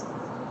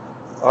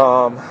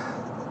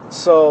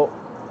 So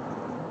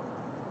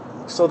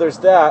there's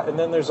that, and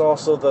then there's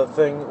also the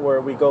thing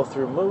where we go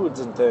through moods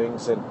and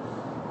things, and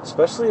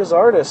especially as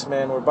artists,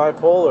 man, we're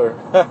bipolar.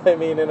 I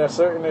mean, in a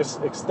certain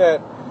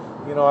extent,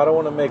 I don't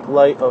want to make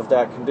light of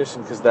that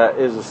condition, because that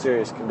is a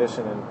serious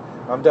condition, and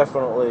I'm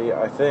definitely,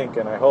 I think,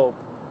 and I hope,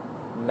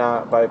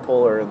 not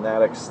bipolar in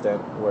that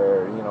extent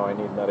where, I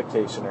need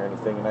medication or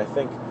anything, and I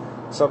think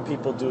some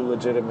people do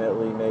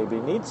legitimately maybe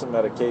need some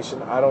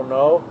medication. I don't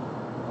know,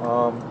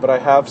 but I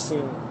have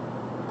seen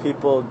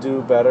people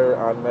do better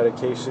on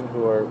medication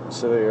who are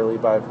severely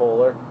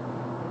bipolar.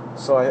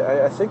 So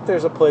I think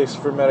there's a place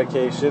for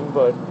medication,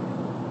 but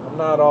I'm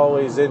not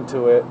always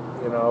into it.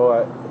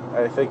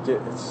 I think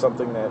it's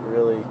something that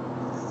really,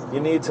 you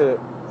need to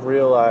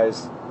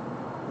realize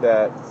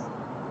that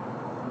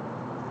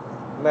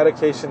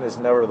medication is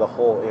never the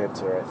whole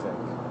answer, I think.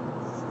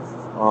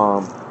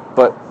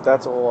 But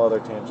that's a whole other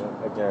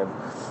tangent again.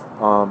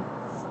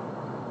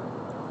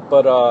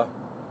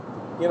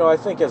 I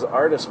think as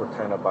artists we're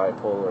kind of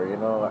bipolar,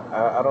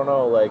 I don't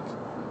know, like,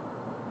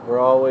 we're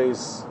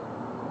always,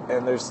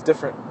 and there's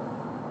different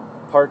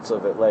parts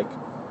of it. Like,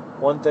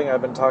 one thing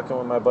I've been talking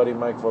with my buddy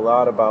Mike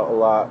Vallad about a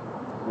lot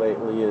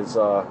lately is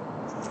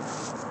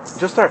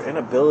just our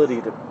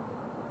inability to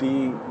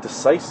be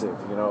decisive.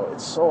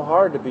 It's so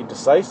hard to be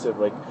decisive.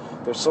 Like,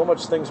 there's so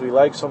much things we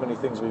like, so many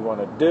things we want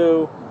to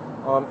do.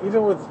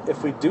 Even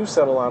if we do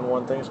settle on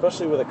one thing,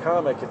 especially with a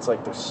comic, it's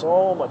like there's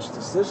so much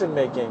decision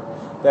making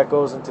that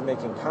goes into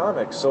making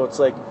comics. So it's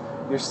like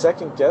you're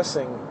second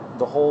guessing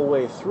the whole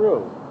way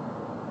through.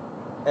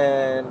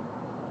 And,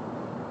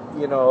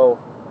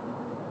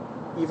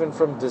 even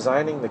from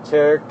designing the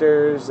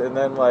characters, and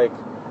then like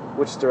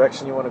which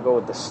direction you want to go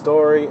with the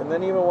story, and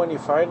then even when you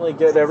finally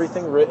get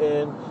everything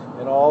written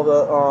and all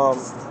the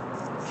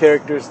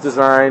characters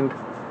designed,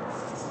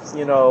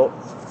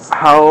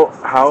 how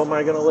am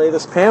I going to lay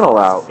this panel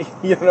out?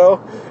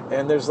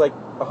 And there's like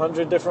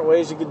 100 different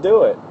ways you could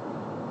do it.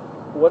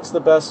 What's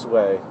the best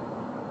way?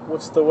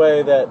 What's the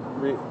way that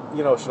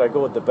should I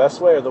go with the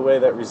best way or the way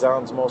that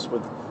resounds most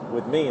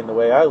with me and the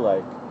way I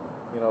like?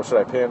 Should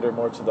I pander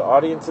more to the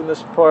audience in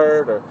this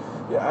part, or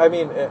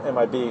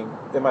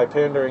am I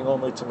pandering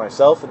only to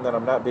myself and then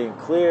I'm not being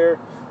clear?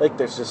 Like,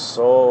 there's just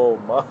so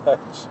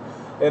much,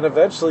 and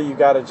eventually you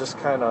got to just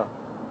kind of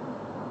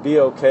be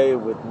okay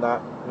with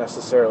not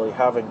necessarily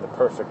having the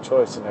perfect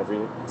choice in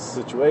every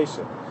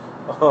situation.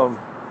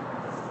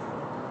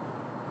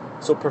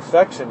 So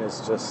perfection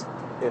is just,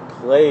 it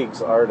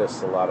plagues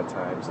artists a lot of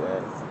times,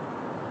 and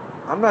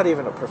I'm not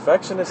even a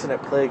perfectionist, and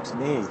it plagues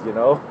me,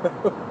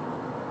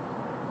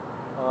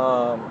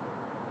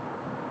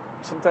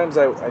 Sometimes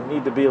I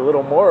need to be a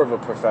little more of a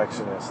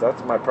perfectionist.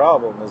 That's my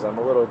problem, is I'm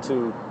a little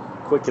too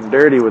quick and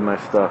dirty with my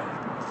stuff.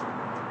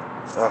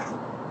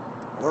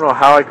 I don't know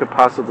how I could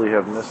possibly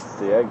have missed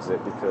the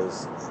exit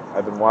because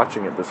I've been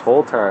watching it this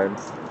whole time,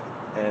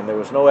 and there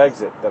was no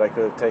exit that I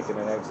could have taken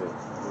an exit.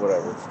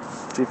 Whatever.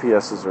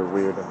 GPSs are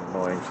weird and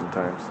annoying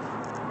sometimes.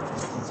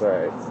 It's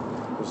alright.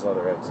 There's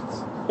other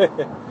exits.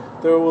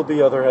 There will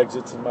be other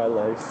exits in my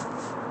life.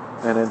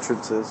 And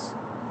entrances.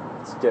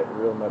 Let's get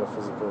real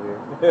metaphysical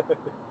here.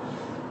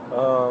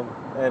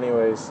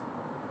 Anyways.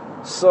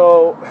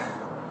 So,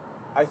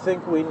 I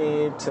think we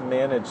need to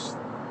manage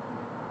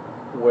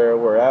where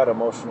we're at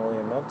emotionally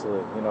and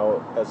mentally.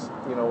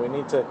 We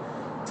need to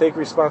take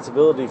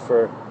responsibility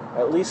for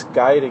at least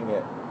guiding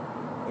it,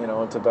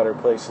 into better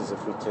places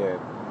if we can.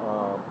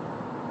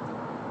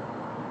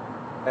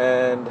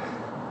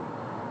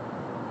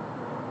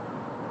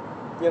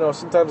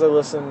 Sometimes I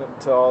listen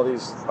to all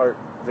these art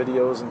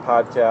videos and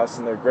podcasts,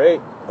 and they're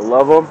great. I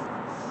love them.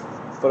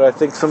 But I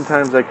think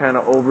sometimes I kind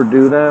of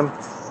overdo them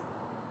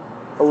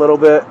a little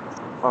bit.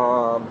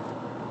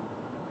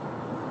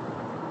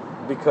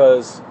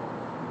 Because,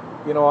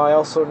 I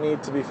also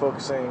need to be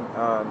focusing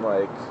on,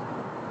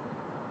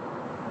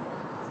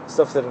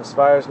 stuff that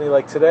inspires me.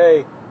 Like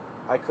today,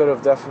 I could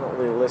have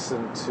definitely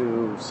listened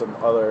to some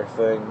other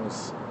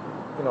things,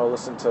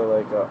 listen to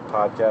a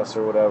podcast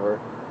or whatever.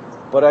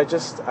 But I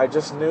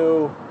just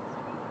knew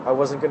I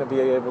wasn't going to be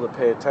able to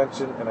pay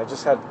attention, and I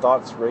just had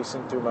thoughts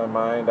racing through my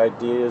mind,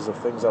 ideas of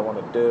things I want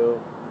to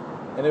do.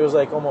 And it was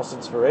almost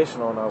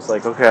inspirational, and I was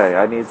like, okay,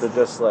 I need to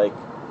just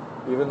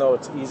even though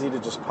it's easy to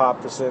just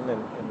pop this in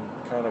and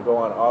kind of go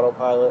on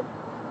autopilot,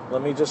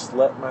 let me just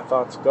let my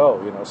thoughts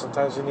go.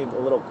 Sometimes you need a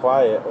little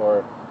quiet,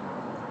 or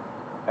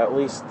at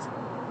least,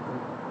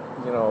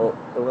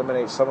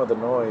 eliminate some of the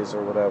noise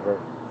or whatever.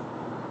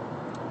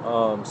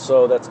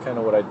 So that's kind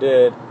of what I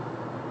did.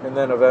 And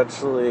then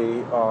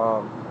eventually,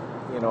 I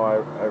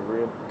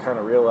kind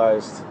of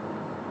realized,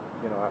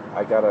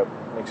 I got to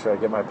make sure I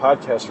get my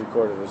podcast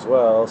recorded as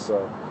well.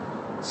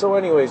 So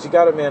anyways, you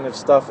got to manage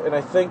stuff. And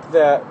I think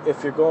that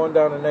if you're going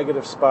down a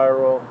negative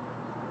spiral,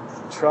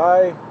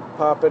 try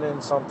popping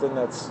in something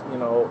that's,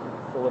 a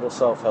little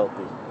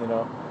self-helpy,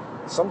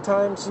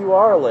 Sometimes you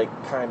are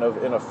kind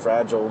of in a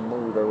fragile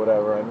mood or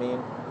whatever. I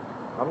mean,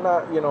 I'm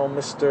not,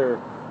 Mr.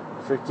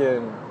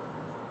 freaking,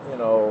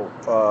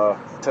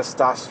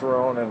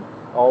 testosterone and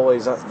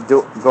always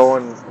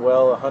going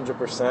well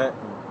 100%.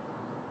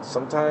 And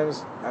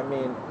sometimes,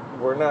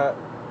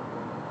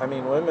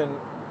 women,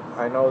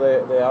 I know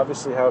they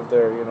obviously have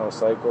their,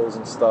 cycles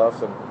and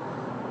stuff,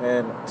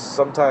 and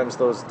sometimes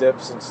those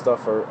dips and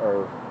stuff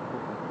are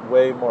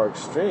way more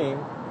extreme.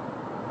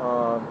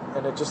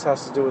 And it just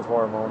has to do with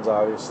hormones,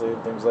 obviously,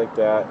 and things like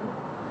that. And,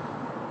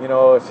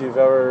 if you've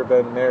ever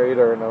been married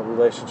or in a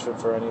relationship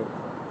for any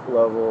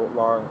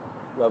long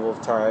level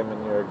of time,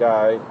 and you're a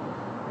guy,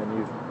 and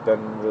you've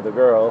been with a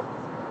girl,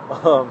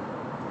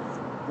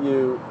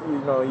 you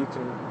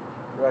can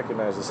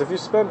recognize this. If you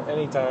spend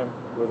any time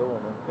with a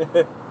woman,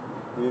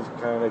 you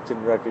kind of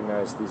can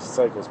recognize these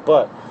cycles.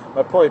 But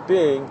my point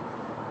being,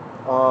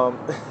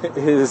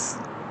 is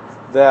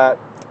that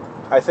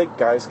I think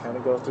guys kind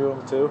of go through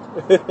them too.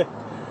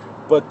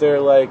 But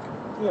they're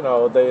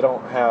they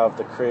don't have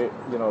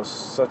the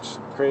such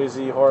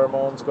crazy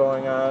hormones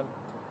going on.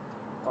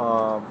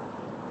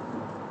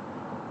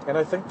 And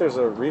I think there's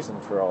a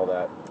reason for all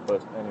that.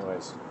 But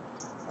anyways,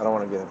 I don't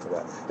want to get into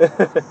that.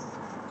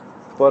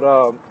 But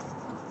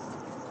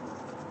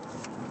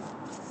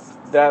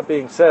that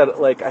being said,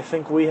 I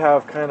think we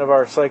have kind of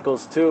our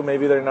cycles too.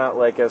 Maybe they're not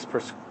as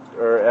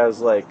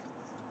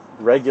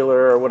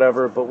regular or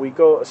whatever, but we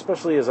go,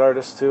 especially as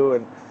artists too.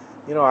 And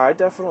I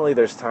definitely,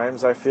 there's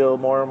times I feel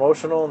more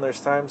emotional, and there's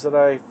times that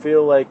I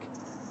feel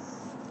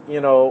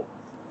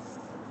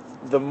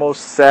the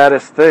most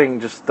saddest thing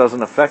just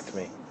doesn't affect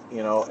me,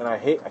 and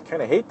I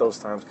kind of hate those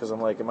times, because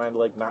I'm am I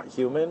not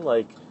human?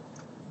 I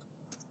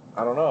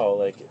don't know,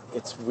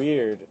 it's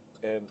weird,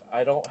 and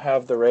I don't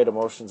have the right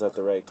emotions at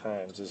the right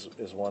times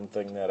is one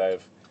thing that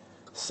I've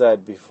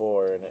said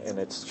before, and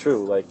it's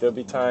true. There'll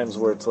be times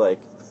where it's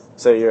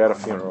say you're at a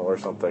funeral or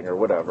something or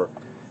whatever,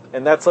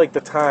 and that's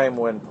the time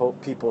when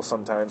people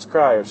sometimes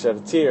cry or shed a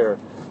tear,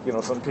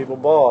 some people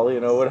bawl,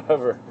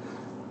 whatever,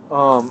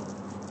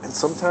 and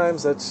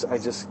sometimes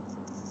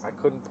I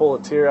couldn't pull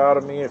a tear out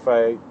of me if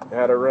I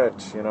had a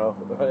wrench,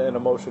 an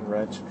emotion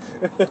wrench.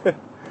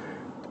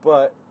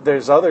 But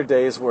there's other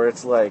days where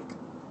it's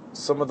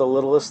some of the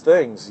littlest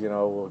things,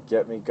 will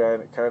get me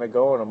kind of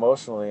going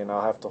emotionally, and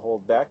I'll have to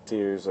hold back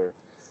tears or,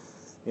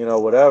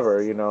 whatever,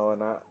 and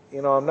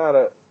I'm not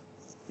a,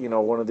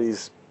 one of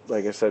these,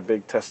 like I said,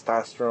 big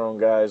testosterone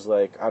guys,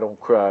 I don't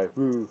cry.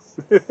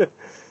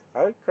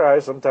 I cry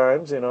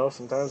sometimes,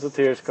 sometimes the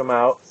tears come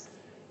out.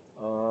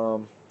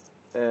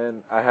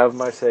 And I have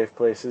my safe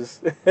places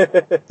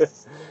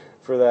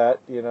for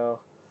that,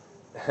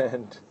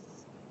 and,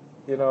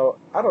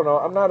 I don't know,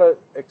 I'm not an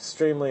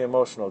extremely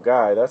emotional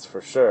guy, that's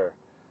for sure.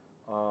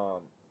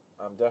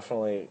 I'm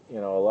definitely, a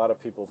lot of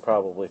people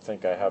probably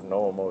think I have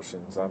no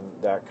emotions.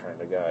 I'm that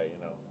kind of guy,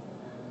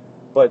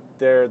 but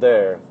they're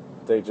there.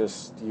 They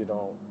just,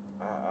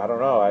 I don't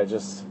know,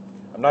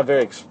 I'm not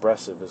very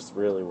expressive is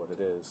really what it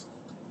is.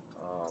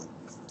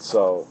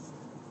 So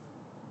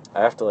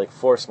I have to like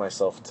force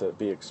myself to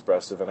be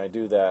expressive, and I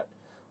do that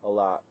a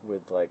lot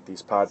with like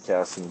these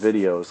podcasts and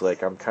videos.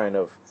 Like I'm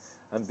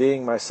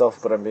being myself,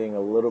 but I'm being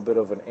a little bit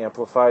of an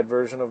amplified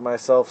version of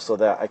myself so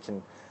that I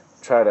can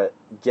try to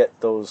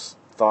get those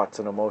thoughts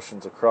and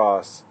emotions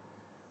across.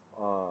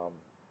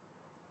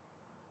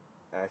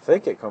 I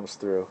think it comes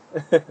through.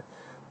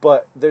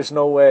 But there's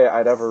no way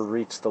I'd ever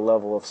reach the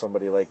level of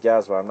somebody like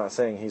Yazba. I'm not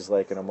saying he's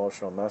like an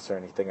emotional mess or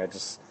anything.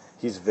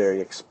 He's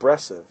very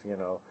expressive,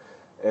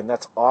 and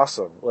that's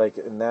awesome. Like,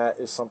 and that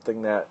is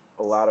something that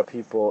a lot of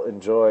people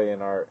enjoy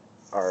and are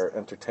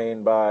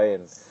entertained by,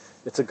 and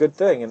it's a good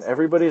thing. And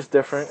everybody's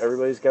different.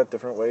 Everybody's got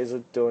different ways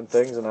of doing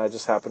things, and I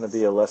just happen to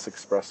be a less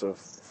expressive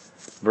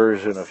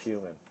version of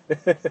human.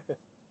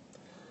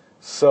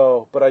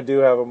 So, but I do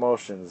have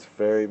emotions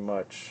very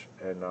much,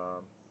 and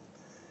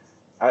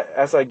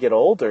as I get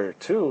older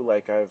too,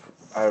 like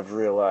I've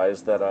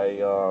realized that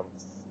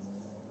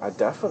I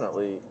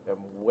definitely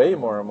am way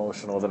more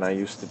emotional than I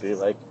used to be.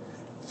 Like,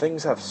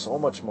 things have so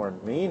much more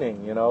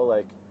meaning,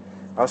 Like,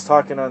 I was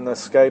talking on the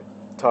Skype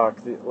talk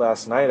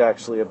last night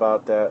actually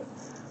about that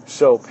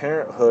show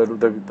Parenthood.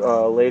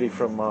 The lady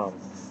from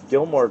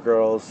Gilmore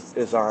Girls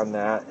is on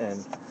that,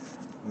 and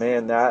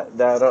man,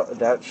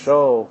 that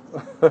show.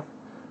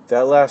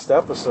 That last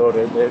episode,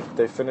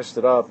 they finished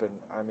it up,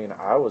 and I mean,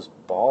 I was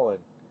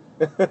bawling.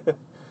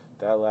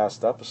 That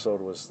last episode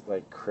was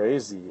like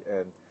crazy,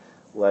 and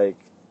like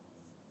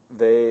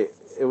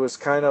it was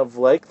kind of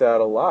like that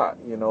a lot,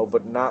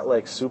 but not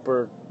like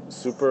super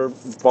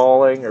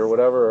bawling or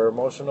whatever or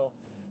emotional,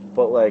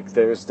 but like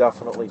there's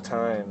definitely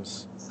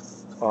times,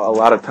 a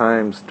lot of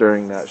times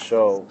during that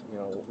show,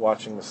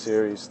 watching the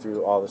series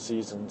through all the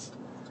seasons.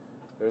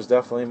 There's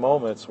definitely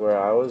moments where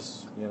I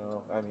was,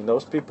 I mean,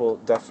 those people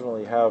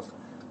definitely have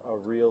a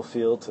real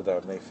feel to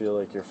them. They feel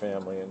like your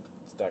family, and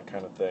it's that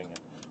kind of thing. And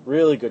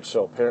really good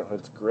show.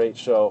 Parenthood's a great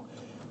show.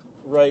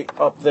 Right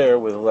up there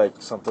with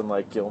like something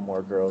like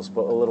Gilmore Girls,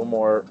 but a little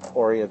more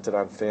oriented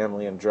on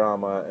family and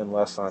drama, and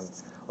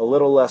a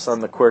little less on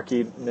the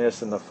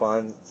quirkiness and the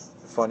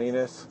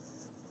funniness,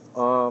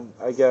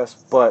 I guess.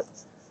 But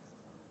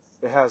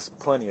it has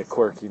plenty of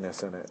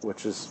quirkiness in it,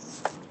 which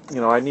is,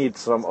 I need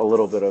a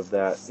little bit of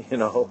that,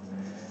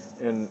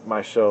 in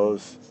my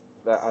shows.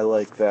 That I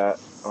like that.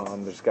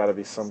 There's got to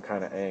be some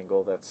kind of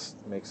angle that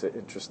makes it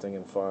interesting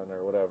and fun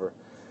or whatever.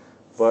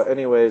 But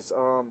anyways,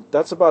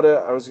 that's about it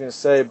I was going to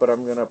say, but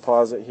I'm going to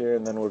pause it here,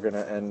 and then we're going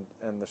to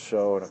end the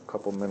show in a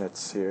couple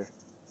minutes here.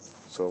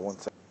 So one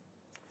second.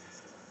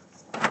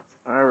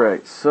 All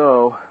right,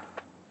 so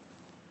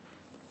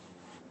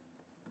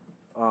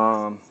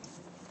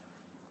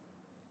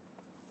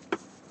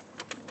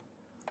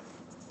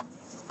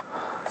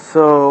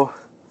So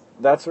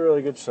that's a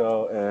really good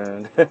show,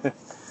 and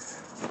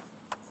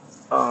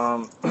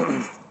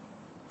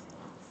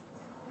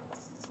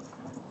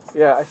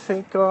yeah, I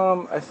think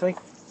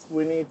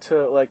we need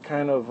to like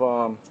kind of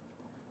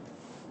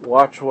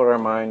watch what our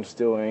mind's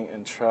doing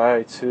and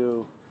try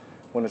to,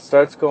 when it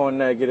starts going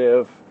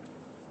negative,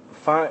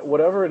 find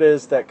whatever it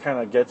is that kind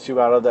of gets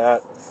you out of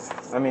that.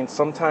 I mean,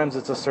 sometimes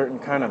it's a certain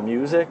kind of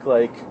music,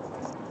 like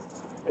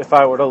if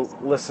I were to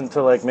listen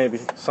to like maybe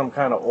some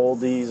kind of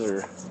oldies,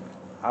 or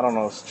I don't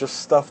know, it's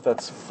just stuff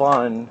that's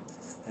fun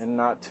and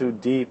not too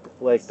deep,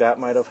 like that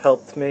might have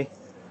helped me.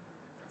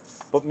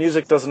 But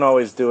music doesn't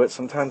always do it.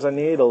 Sometimes I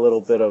need a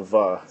little bit of,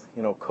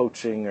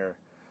 coaching or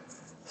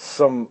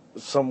some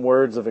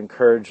words of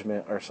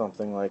encouragement or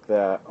something like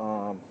that.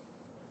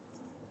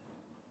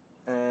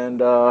 And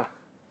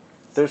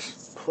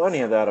there's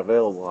plenty of that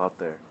available out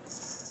there.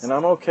 And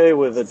I'm okay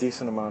with a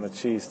decent amount of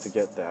cheese to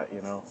get that,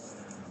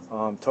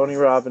 Tony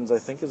Robbins, I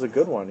think, is a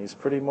good one. He's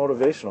pretty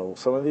motivational.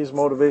 Some of these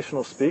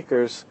motivational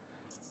speakers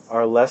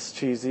are less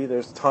cheesy.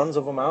 There's tons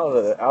of them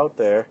out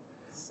there.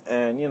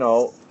 And,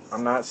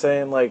 I'm not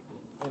saying, like,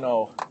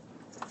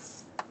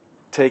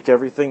 take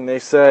everything they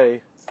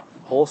say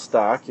whole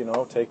stock,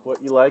 take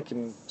what you like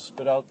and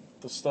spit out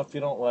the stuff you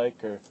don't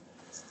like,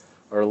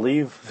 or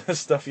leave the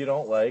stuff you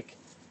don't like.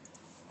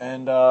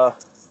 And,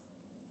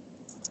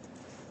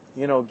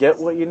 get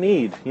what you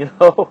need,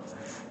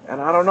 And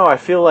I don't know, I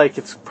feel like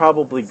it's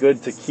probably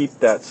good to keep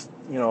that,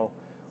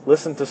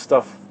 listen to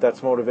stuff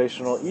that's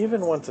motivational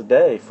even once a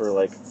day for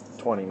like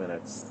 20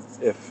 minutes.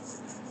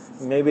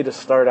 If maybe to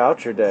start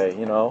out your day, I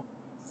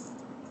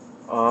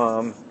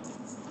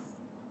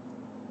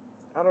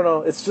don't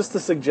know, it's just a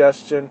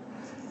suggestion.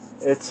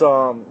 It's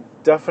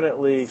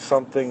definitely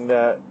something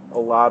that a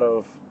lot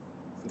of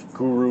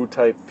guru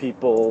type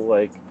people,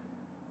 like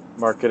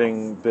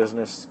marketing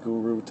business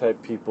guru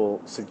type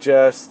people,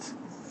 suggest.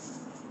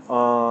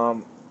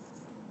 And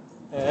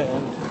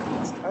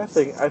I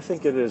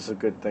think it is a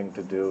good thing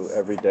to do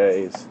every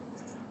day, is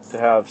to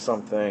have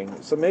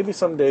something. So maybe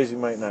some days you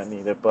might not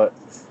need it, but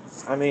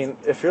I mean,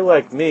 if you're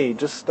like me,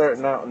 just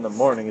starting out in the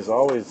morning is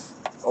always,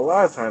 a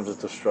lot of times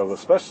it's a struggle,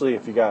 especially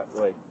if you got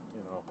like,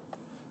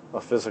 a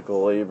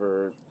physical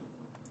labor,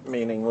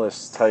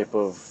 meaningless type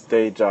of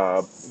day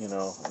job,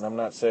 and I'm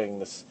not saying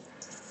this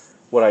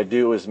what I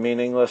do is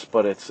meaningless,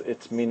 but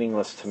it's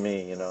meaningless to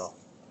me, you know.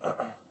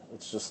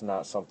 It's just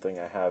not something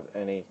I have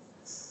any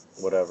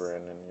whatever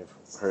in, and you've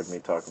heard me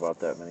talk about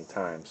that many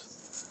times.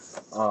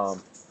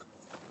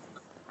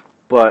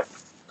 But,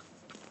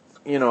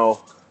 you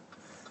know,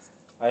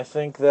 I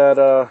think that,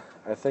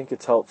 I think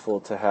it's helpful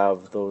to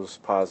have those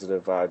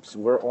positive vibes.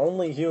 We're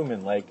only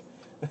human, like,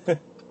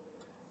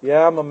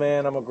 yeah, I'm a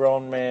man, I'm a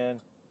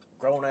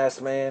grown-ass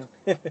man.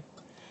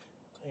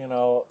 You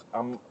know,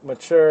 I'm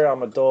mature,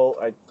 I'm adult,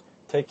 I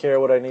take care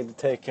of what I need to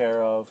take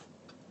care of,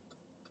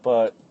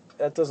 but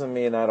that doesn't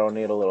mean I don't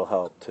need a little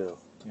help, too,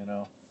 you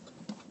know?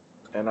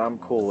 And I'm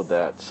cool with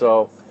that.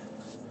 So,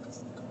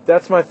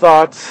 that's my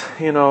thoughts,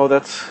 you know,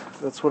 that's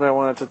what I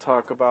wanted to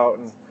talk about,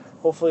 and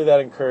hopefully that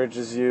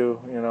encourages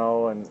you, you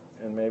know, and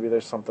maybe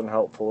there's something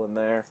helpful in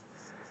there.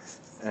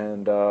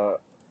 And,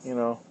 you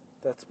know,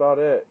 that's about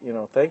it. You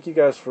know, thank you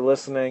guys for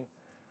listening,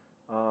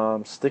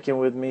 sticking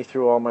with me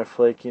through all my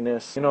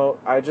flakiness. You know,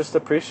 I just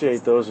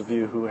appreciate those of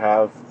you who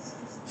have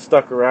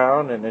stuck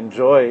around and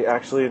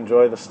actually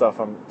enjoy the stuff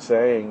I'm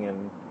saying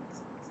and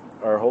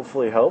are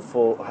hopefully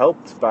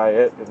helped by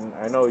it. And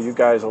I know you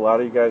guys, a lot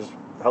of you guys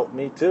help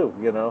me too,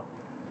 you know.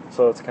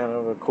 So it's kind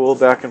of a cool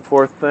back and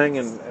forth thing,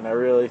 and I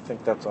really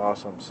think that's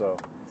awesome. So,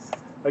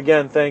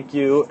 again, thank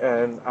you,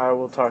 and I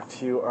will talk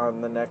to you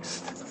on the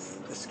next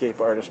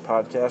Escape Artist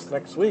podcast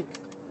next week.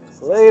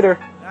 Later.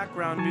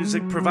 Background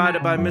music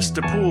provided by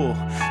Mr. Poole.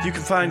 You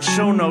can find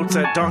show notes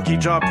at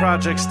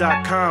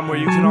donkeyjawprojects.com, where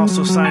you can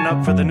also sign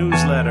up for the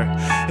newsletter.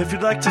 If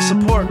you'd like to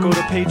support, go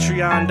to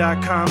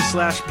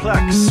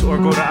patreon.com/Plex or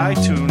go to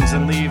iTunes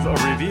and leave a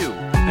review.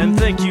 And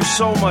thank you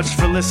so much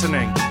for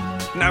listening.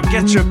 Now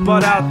get your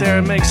butt out there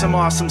and make some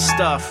awesome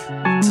stuff.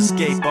 It's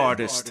Escape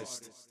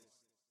Artist.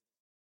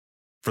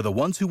 For the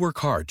ones who work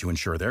hard to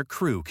ensure their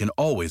crew can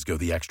always go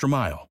the extra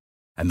mile,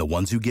 and the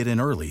ones who get in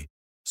early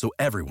so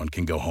everyone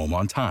can go home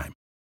on time,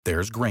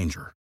 there's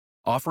Grainger,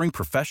 offering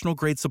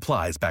professional-grade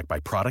supplies backed by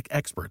product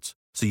experts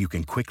so you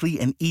can quickly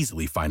and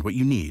easily find what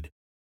you need.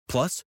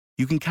 Plus,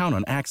 you can count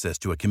on access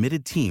to a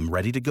committed team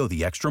ready to go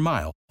the extra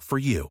mile for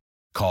you.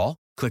 Call,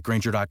 click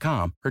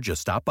Grainger.com, or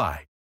just stop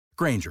by.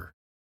 Grainger,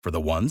 for the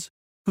ones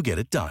who get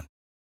it done.